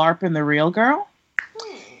 11, LARP and the Real Girl.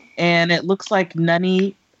 And it looks like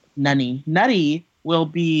Nutty will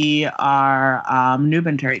be our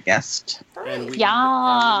Nubentary guest. And we may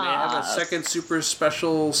have a second super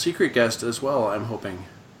special secret guest as well, I'm hoping.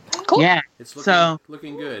 Cool. Yeah. It's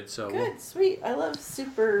looking good. So good, sweet. I love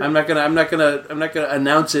super. I'm not gonna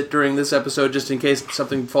announce it during this episode just in case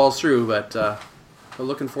something falls through, but we're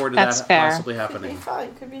looking forward to that possibly happening.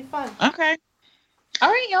 Could be fun. Okay. All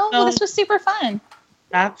right, y'all. Well, this was super fun.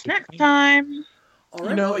 That's next time. All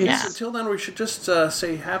right. Until then, we should just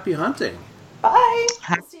say happy hunting. Bye.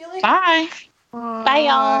 See you later. Bye. Bye,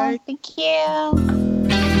 y'all. Thank you.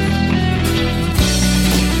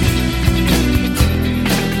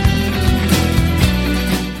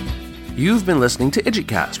 You've been listening to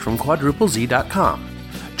IdjitCast from quadruplez.com.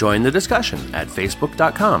 Join the discussion at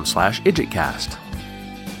facebook.com/IdjitCast.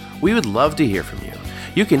 We would love to hear from you.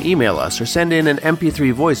 You can email us or send in an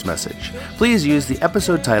MP3 voice message. Please use the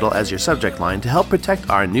episode title as your subject line to help protect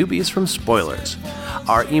our newbies from spoilers.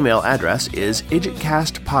 Our email address is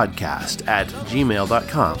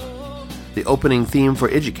idjitcastpodcast@gmail.com. The opening theme for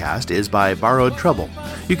IdjitCast is by Borrowed Trouble.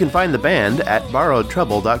 You can find the band at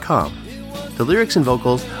borrowedtrouble.com. The lyrics and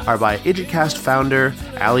vocals are by IdjitCast founder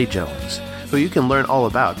Allie Jones, who you can learn all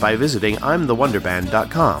about by visiting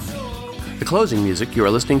imthewonderband.com. The closing music you are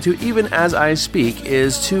listening to even as I speak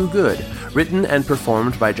is Too Good, written and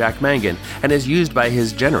performed by Jack Mangan, and is used by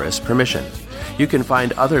his generous permission. You can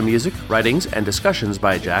find other music, writings, and discussions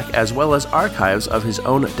by Jack, as well as archives of his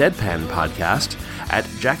own Deadpan podcast at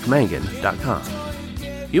jackmangan.com.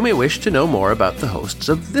 You may wish to know more about the hosts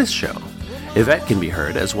of this show. Yvette can be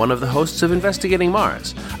heard as one of the hosts of Investigating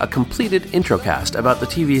Mars, a completed introcast about the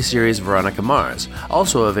TV series Veronica Mars,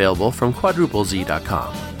 also available from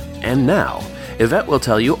quadruplez.com. And now, Yvette will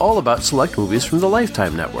tell you all about select movies from the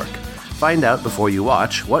Lifetime Network. Find out before you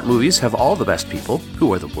watch what movies have all the best people,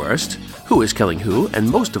 who are the worst, who is killing who, and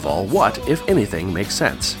most of all, what, if anything, makes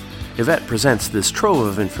sense. Yvette presents this trove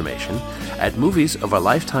of information at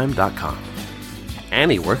moviesofarlifetime.com.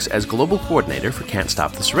 Annie works as global coordinator for Can't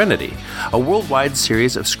Stop the Serenity, a worldwide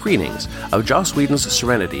series of screenings of Joss Whedon's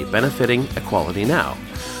Serenity benefiting Equality Now.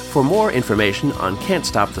 For more information on Can't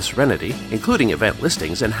Stop the Serenity, including event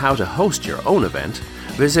listings and how to host your own event,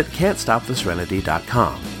 visit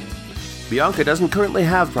can'tstoptheserenity.com. Bianca doesn't currently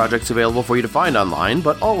have projects available for you to find online,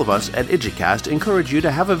 but all of us at IdjitCast encourage you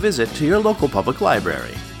to have a visit to your local public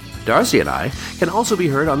library. Darcy and I can also be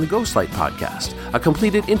heard on the Ghostlight podcast, a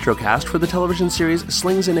completed introcast for the television series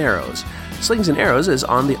Slings and Arrows. Slings and Arrows is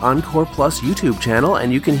on the Encore Plus YouTube channel,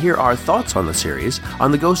 and you can hear our thoughts on the series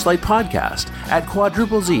on the Ghostlight podcast at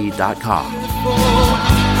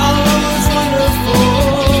quadruplez.com.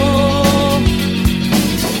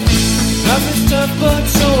 Life is tough, but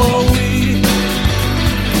so are we.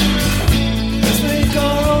 Let's make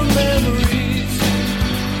our own memories.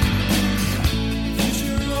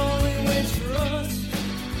 Future only waits for us.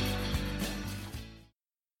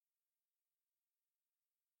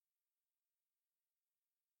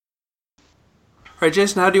 All right,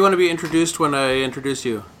 Jason, how do you want to be introduced when I introduce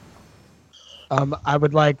you? I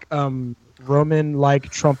would like Roman-like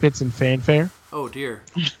trumpets and fanfare. Oh, dear.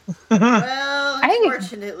 Well,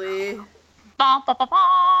 unfortunately.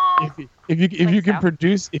 If you can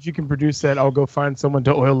produce that, I'll go find someone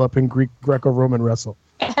to oil up and Greco-Roman wrestle.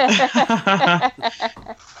 That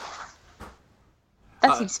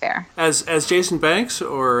seems fair. As Jason Banks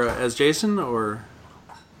or as Jason or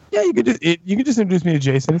Yeah, you can just introduce me to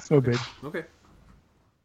Jason. It's no big. okay.